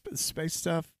the space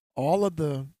stuff, all of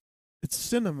it's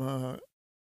cinema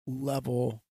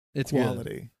level It's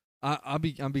quality. good. I'll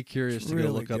be curious It's to really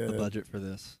go look up the good. budget for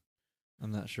this.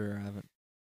 I'm not sure.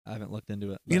 I haven't looked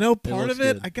into it. You but know, it part looks of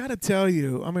it, good. I got to tell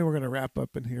you, I mean, we're going to wrap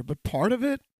up in here, but part of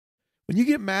it, when you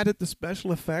get mad at the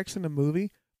special effects in a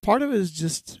movie, part of it is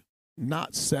just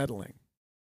not settling.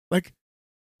 Like,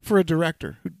 for a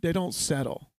director, they don't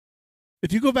settle.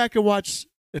 If you go back and watch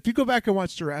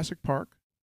Jurassic Park,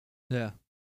 Yeah.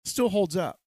 still holds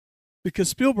up because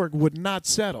Spielberg would not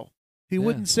settle. He Yeah.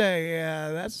 wouldn't say,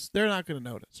 "Yeah, they're not going to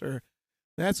notice," or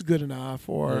 "That's good enough,"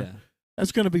 or Yeah.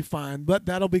 "That's going to be fine," but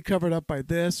that'll be covered up by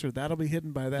this, or that'll be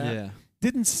hidden by that. Yeah.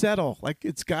 Didn't settle. Like,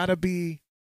 it's got to be.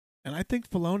 And I think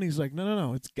Filoni's like,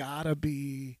 no, it's got to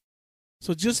be.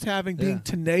 So just being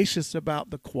tenacious about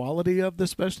the quality of the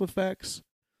special effects.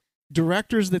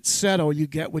 Directors that settle, you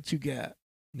get what you get.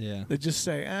 Yeah. They just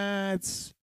say,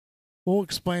 we'll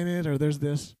explain it, or there's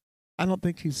this. I don't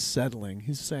think he's settling.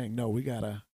 He's saying, no, we got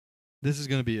to. This is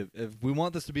going to be if we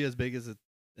want this to be as big as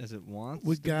it wants.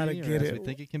 We to gotta be, or get as it. We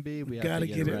think it can be. We got to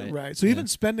have get it right. So even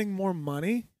spending more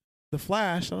money, The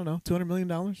Flash, I don't know, $200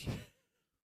 million.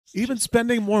 Even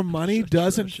spending more money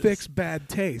doesn't fix bad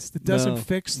taste. It doesn't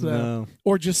fix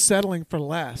or just settling for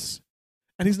less.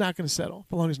 And he's not going to settle.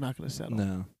 Filoni's not going to settle.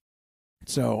 No.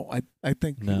 So I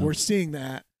think we're seeing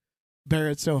that bear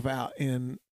itself out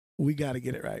in we got to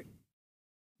get it right.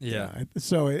 Yeah.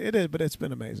 So it is, but it's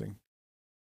been amazing.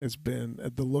 It's been,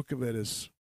 the look of it is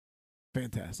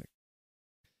fantastic.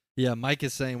 Yeah, Mike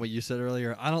is saying what you said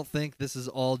earlier. I don't think this is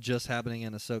all just happening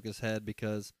in Ahsoka's head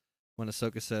because when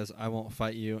Ahsoka says, "I won't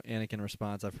fight you," Anakin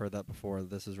responds, "I've heard that before."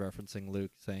 This is referencing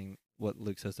Luke saying what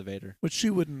Luke says to Vader. Which she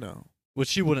wouldn't know. Which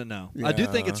she wouldn't know. I do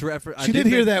think it's She did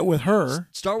hear that with her.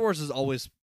 Star Wars is always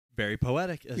very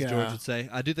poetic, as Yeah. George would say.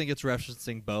 I do think it's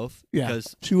referencing both. Yeah,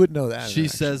 because she would know that. she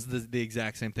says the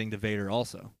exact same thing to Vader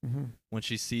also. Mm-hmm. When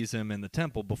she sees him in the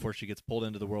temple before she gets pulled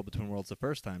into the world between worlds the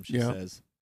first time, she Yeah. says,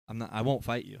 I won't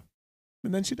fight you."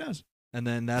 And then she does. And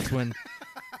then that's when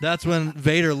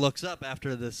Vader looks up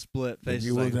after this split face.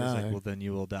 You will he's die. like, "Well, then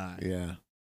you will die." Yeah.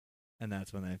 And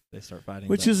that's when they start fighting.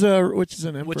 Which is an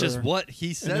emperor. Which is what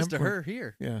he says to emperor. her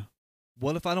here. Yeah.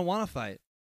 What if I don't want to fight?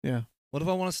 Yeah. What if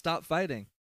I want to stop fighting?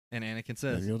 And Anakin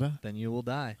says, Then you'll die. "Then you will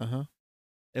die." Uh-huh.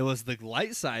 It was the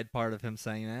light side part of him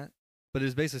saying that, but it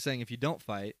was basically saying if you don't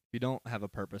fight, if you don't have a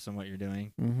purpose in what you're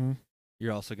doing, Mm-hmm.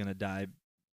 you're also going to die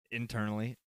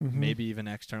internally, Mm-hmm. maybe even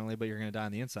externally, but you're going to die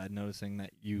on the inside, noticing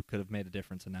that you could have made a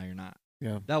difference and now you're not.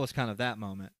 Yeah. That was kind of that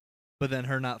moment. But then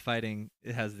her not fighting,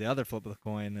 it has the other flip of the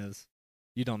coin is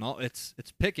you don't know. It's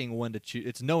picking when to choose.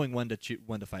 It's knowing when to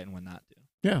fight and when not to.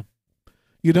 Yeah.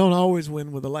 You don't always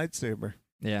win with a lightsaber.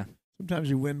 Yeah. Sometimes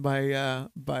you win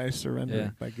by surrender, Yeah.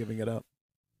 by giving it up.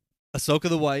 Ahsoka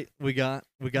the White, we got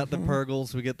the Mhm.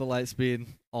 Purgles, we get the light speed.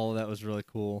 All of that was really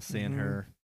cool. Seeing Mhm. her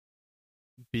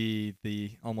be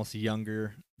the almost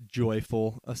younger,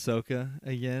 joyful Ahsoka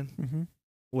again, Mm-hmm.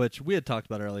 which we had talked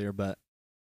about earlier, but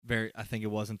I think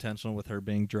it was intentional with her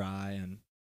being dry, and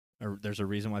there's a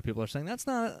reason why people are saying that's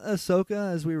not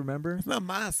Ahsoka as we remember, It's not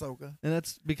my Ahsoka. and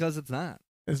that's because it's not.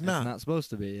 It's not. It's not supposed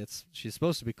to be. She's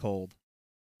supposed to be cold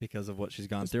because of what she's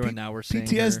gone It's through, and now we're seeing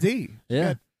PTSD. Her.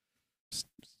 Yeah.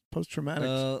 Post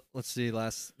traumatic. Let's see.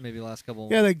 Last couple.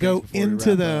 Yeah, they things go before we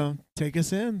into wrap up. take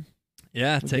us in.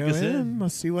 Yeah, We take go us in.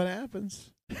 Let's see what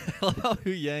happens. I love how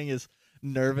Hu Yang is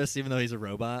nervous, even though he's a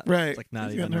robot. Right. It's like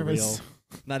not He's got even a real, nervous.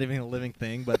 not even a living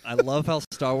thing. But I love how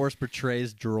Star Wars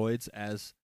portrays droids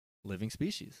as living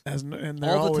species. And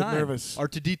they're All the always time. nervous.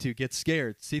 R2D2 gets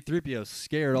scared. C3PO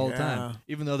scared all the time, Yeah.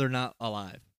 even though they're not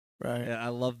alive. Right. Yeah, I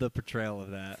love the portrayal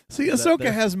of that. See, That Ahsoka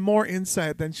they're- has more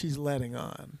insight than she's letting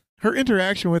on. Her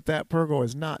interaction with that Purgle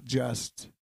is not just.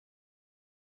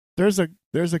 There's a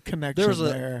connection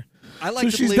there. I like So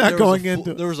to she's believe not there going was a full,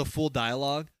 into- there was a full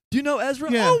dialogue. Do you know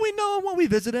Ezra? Yeah. Oh, we know him when we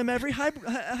visit him every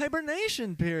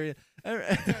hibernation period.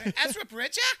 Ezra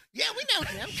Bridger? Yeah, we know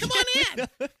him. Come on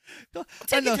in. We'll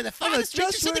Take you to the farthest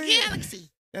reaches of the he is. galaxy.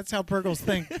 That's how Purgles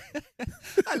think.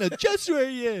 I know just where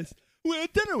he is. We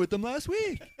had dinner with him last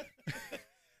week.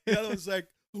 The other one's like,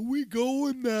 "Are we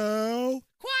going now?"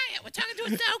 Quiet, we're talking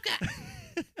to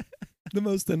Ahsoka. The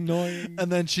most annoying.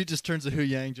 And then she just turns to Hu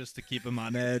Yang just to keep him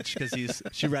on edge because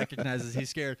she recognizes he's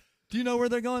scared. Do you know where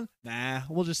they're going? Nah,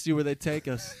 we'll just see where they take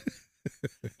us.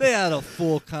 They had a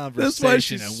full That's conversation, why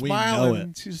she's and smiling. we know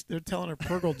it. They're telling her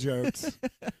Purgle jokes,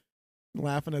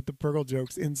 laughing at the Purgle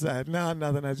jokes inside. No,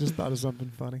 nothing. I just thought of something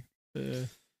funny.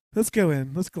 Let's go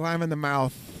in. Let's climb in the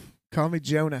mouth. Call me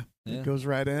Jonah. Yeah. It goes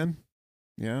right in.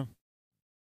 Yeah.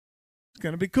 It's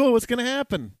going to be cool. What's going to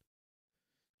happen?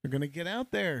 They're going to get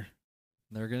out there.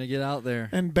 They're gonna get out there.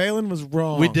 And Balin was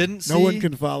wrong. We didn't No see- one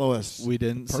can follow us. We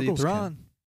didn't see Purgles Thrawn.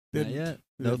 Not Didn't. yet.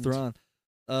 No Didn't.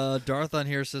 Thrawn. Darth on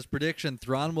here says prediction: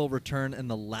 Thrawn will return in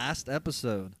the last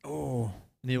episode, Oh.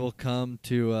 and he will come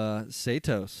to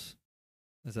Satos.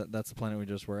 That's the planet we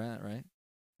just were at, right?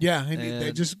 Yeah,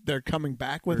 And they're coming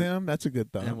back with him. That's a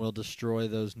good thought. And we'll destroy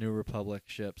those New Republic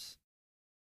ships.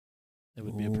 It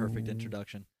would be a perfect Ooh.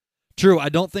 introduction. True, I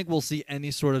don't think we'll see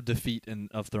any sort of defeat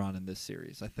of Thrawn in this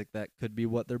series. I think that could be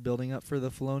what they're building up for the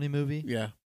Filoni movie, Yeah.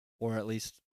 or at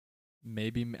least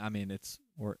maybe. I mean,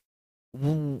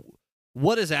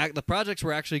 what is the projects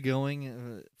we're actually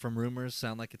going from rumors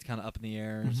sound like it's kind of up in the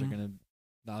air. They're Mhm. gonna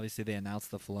obviously they announced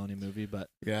the Filoni movie, but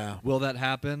Yeah. will that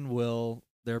happen? Will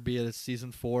there be a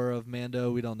season 4 of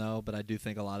Mando? We don't know, but I do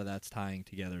think a lot of that's tying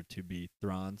together to be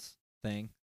Thrawn's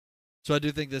thing. So I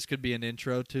do think this could be an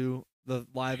intro to the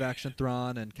live action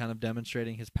Thrawn and kind of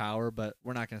demonstrating his power, but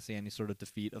we're not going to see any sort of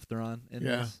defeat of Thrawn in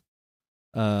Yeah. this.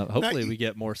 Hopefully Now, we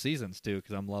get more seasons too,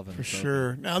 because I'm loving For it.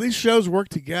 sure. Now, these shows work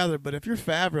together, but if you're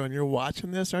Favreau and you're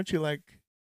watching this, aren't you like,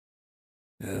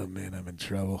 oh, man, I'm in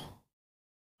trouble.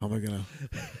 How am I going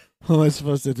to, what am I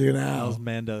supposed to do How's now?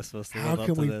 Mando supposed to How live up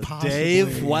can to we this? possibly-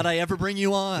 Dave, why'd I ever bring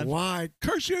you on? Why?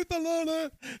 Curse you,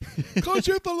 Filoni! Curse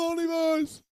you, Filoni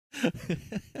boys!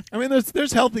 I mean,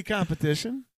 there's healthy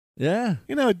competition. Yeah.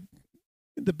 You know,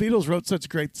 the Beatles wrote such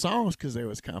great songs because there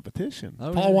was competition.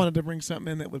 Oh, Paul yeah. wanted to bring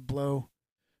something in that would blow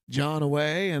John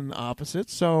away and the opposite.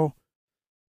 So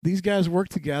these guys work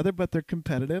together, but they're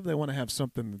competitive. They want to have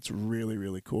something that's really,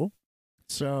 really cool.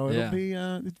 So it'll Yeah. be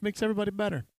it makes everybody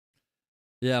better.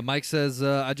 Yeah, Mike says,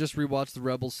 I just rewatched the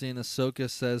Rebels scene. Ahsoka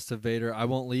says to Vader, I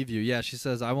won't leave you. Yeah, she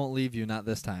says, I won't leave you, not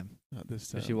this time. Not this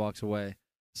So time. she walks away.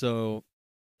 So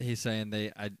he's saying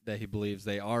that he believes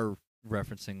they are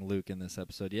referencing Luke in this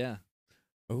episode. Yeah,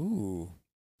 Ooh,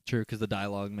 true, because the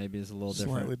dialogue maybe is a little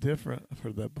slightly different. different. I've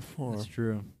heard that before. That's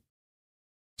true.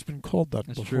 It's been called that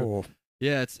That's before. true.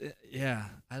 Yeah,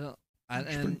 I don't.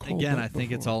 It's been And called again, that I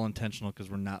think it's before. all intentional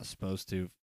because we're not supposed to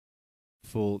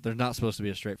There's not supposed to be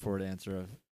a straightforward answer of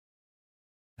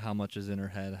how much is in her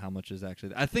head, how much is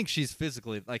actually. I think she's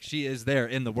physically she is there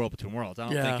in the world between worlds. I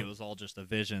don't think Yeah. it was all just a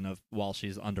vision of while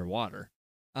she's underwater.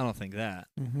 I don't think that.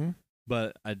 Mm-hmm.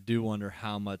 But I do wonder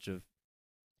how much of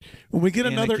When we get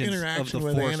another Anakin's- of interaction the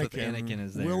with Force Anakin, with Anakin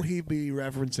is there. will he be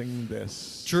referencing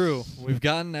this? True. We've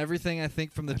gotten everything I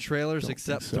think from the I trailers don't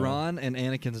except think so. Thrawn and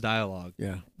Anakin's dialogue.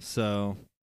 Yeah. So,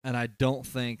 and I don't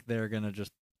think they're gonna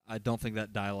I don't think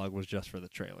that dialogue was just for the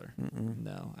trailer. Mm-mm.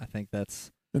 No, I think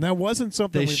that's And that wasn't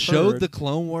something they we've showed heard. the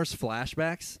Clone Wars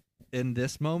flashbacks in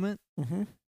this moment, Mm-hmm.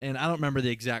 and I don't remember the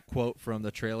exact quote from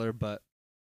the trailer, but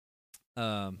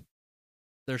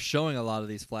they're showing a lot of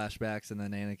these flashbacks, and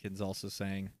then Anakin's also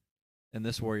saying, "In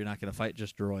this war, you're not going to fight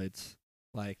just droids."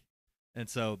 And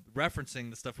so referencing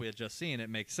the stuff we had just seen, it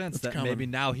makes sense It's that coming. maybe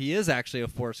now he is actually a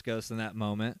Force ghost in that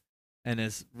moment, and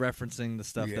is referencing the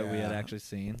stuff that we had Yeah. actually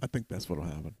seen. I think that's what'll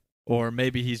happen. Or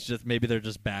maybe maybe they're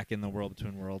just back in the world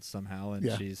between worlds somehow, and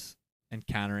Yeah. she's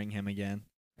encountering him again,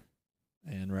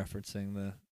 and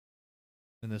referencing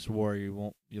in this war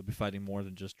you'll be fighting more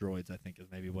than just droids. I think is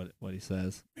maybe what he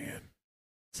says. Man,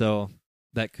 So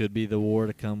that could be the war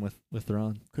to come with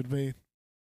Thrawn. could be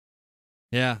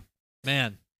Yeah,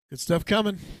 man, good stuff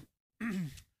coming.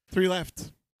 3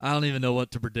 left. I don't even know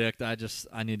what to predict. I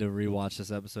need to rewatch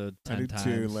this episode 10 I do times.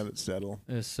 too. Let it settle.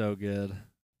 It was so good,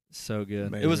 so good.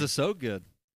 Amazing. It was so good.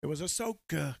 It was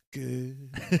Ahsoka good.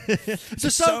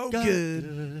 It's so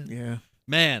good. Yeah.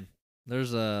 Man,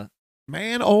 there's a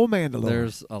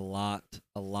Mandalore.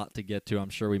 a lot to get to. I'm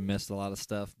sure we missed a lot of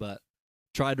stuff, but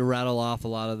tried to rattle off a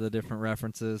lot of the different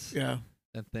references Yeah.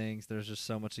 and things. There's just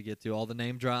so much to get to. All the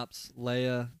name drops: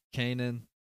 Leia, Kanan.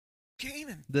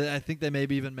 Kanan. I think they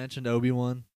maybe even mentioned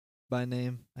Obi-Wan by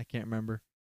name. I can't remember,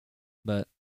 but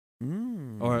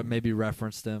or maybe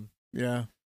referenced him. Yeah.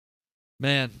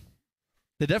 Man,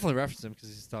 they definitely referenced him because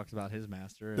he's talked about his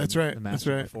master. That's and right, The that's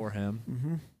master right. before him.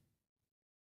 Mm-hmm.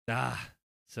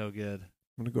 So good.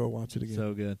 I'm gonna go watch it again.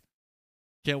 So good.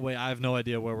 Can't wait. I have no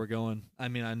idea where we're going. I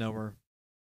mean, I know we're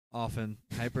off in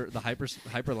hyper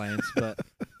lanes, but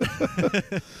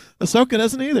Ahsoka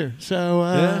doesn't either. So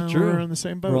Yeah, true. we're in the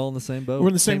same boat. we're all in the same boat. We're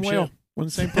in the same whale. ship. We're in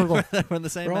the same Purgle. We're in the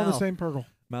same We're all in mouth. the same Purgle.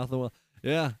 Mouth of the whale.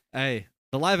 Yeah. Hey,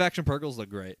 the live action Purgles look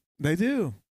great. They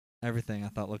do. Everything I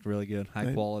thought looked really good,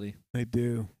 high quality. They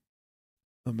do.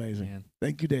 Amazing. Man.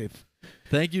 Thank you, Dave.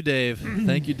 Thank you, Dave.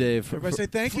 Thank you, Dave. Everybody say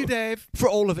thank you, Dave. For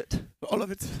all of it. For all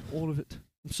of it. All of it.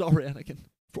 I'm sorry, Anakin.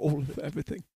 For all of it. For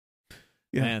everything.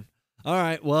 Yeah. Man. All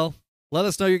right. Well, let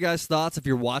us know your guys' thoughts if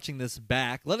you're watching this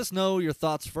back. Let us know your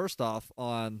thoughts first off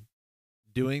on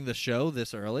doing the show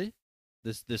this early,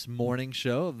 this morning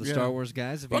show of the Star Wars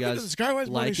guys. If Welcome you to the guys Star Wars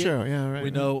like Morning it, Show. Yeah, right. we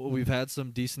know we've had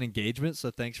some decent engagement, so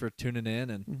thanks for tuning in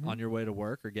and Mhm. on your way to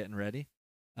work or getting ready,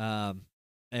 and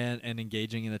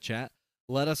engaging in the chat.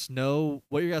 Let us know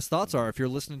what your guys' thoughts are. If you're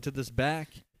listening to this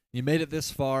back, you made it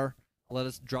this far, let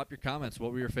us drop your comments.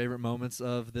 What were your favorite moments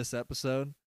of this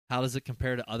episode? How does it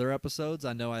compare to other episodes?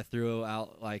 I know I threw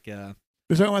out like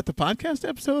Is that about the podcast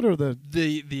episode or the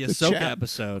Ahsoka chat?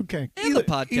 episode Okay. and the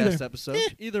podcast either. episode?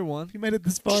 Either one. If you made it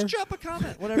this far, Just drop a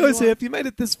comment. Whatever I you say want. if you made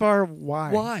it this far,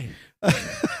 why? Why?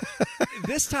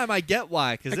 This time I get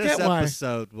why, because I this get why.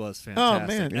 episode was fantastic.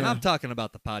 man, And yeah. I'm talking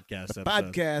about the podcast The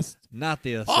episode, podcast not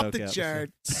the Ahsoka off the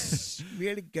episode. charts.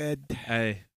 Really good.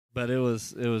 Hey, but it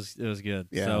was good.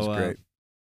 Yeah, so, it was great.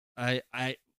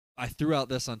 I threw out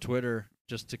this on Twitter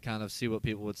just to kind of see what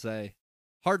people would say.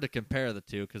 Hard to compare the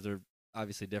two because they're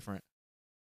obviously different.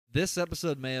 This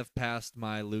episode may have passed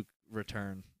my Luke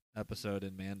return episode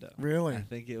in Mando. Really? I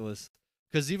think it was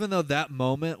because even though that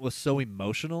moment was so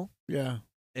emotional, Yeah.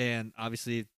 and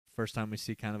obviously first time we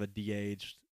see kind of a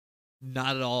de-aged,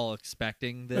 not at all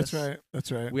expecting this. That's right.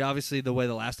 That's right. We obviously, the way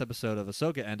the last episode of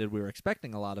Ahsoka ended, we were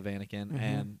expecting a lot of Anakin, Mhm.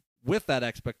 and with that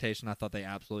expectation, I thought they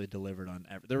absolutely delivered on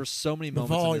every. There were so many The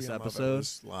moments in volume this of it episode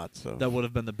was lots of that would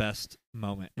have been the best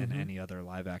moment in Mhm. any other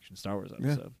live-action Star Wars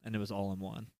episode, and it was all in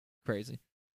one. Crazy.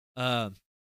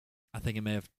 I think it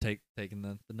may have taken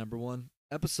the number one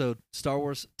episode, Star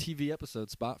Wars TV episode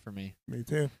spot for me. Me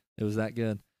too. It was that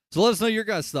good. So let us know your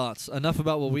guys' thoughts. Enough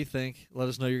about what we think. Let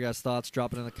us know your guys' thoughts.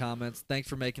 Drop it in the comments. Thanks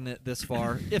for making it this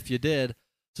far, if you did.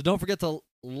 So don't forget to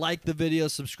like the video,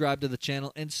 subscribe to the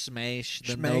channel, and smash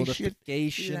the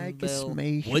notification bell.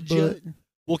 Would you?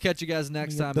 We'll catch you guys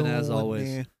next time, and as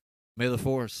always, may the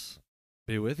Force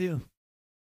be with you.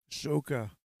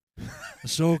 Ahsoka.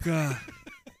 Ahsoka.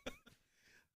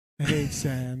 I hate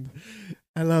sand.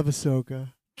 I love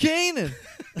Ahsoka. Kanan.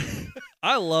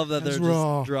 I love that they're Ezra.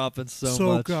 just dropping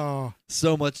Ahsoka.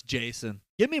 so much Jason.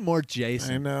 Give me more I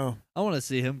Jason. know. I want to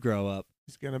see him grow up.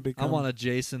 He's gonna I become. want a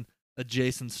Jason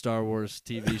Star Wars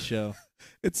TV show.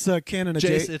 It's canon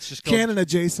Jason. It's just called Canon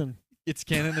adjacent. It's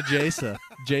canon adjacent.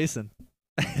 Jason.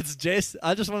 It's Jason.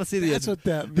 I just want to see That's what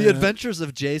that meant. the adventures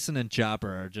of Jason and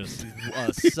Chopper are just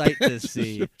a sight to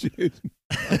see.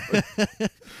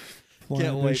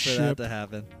 Can't wait for that to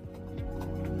happen.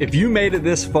 If you made it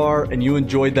this far and you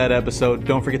enjoyed that episode,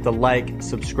 don't forget to like,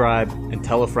 subscribe, and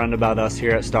tell a friend about us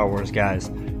here at Star Wars Guys.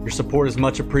 Your support is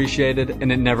much appreciated,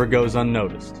 and it never goes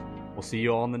unnoticed. We'll see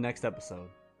you all in the next episode.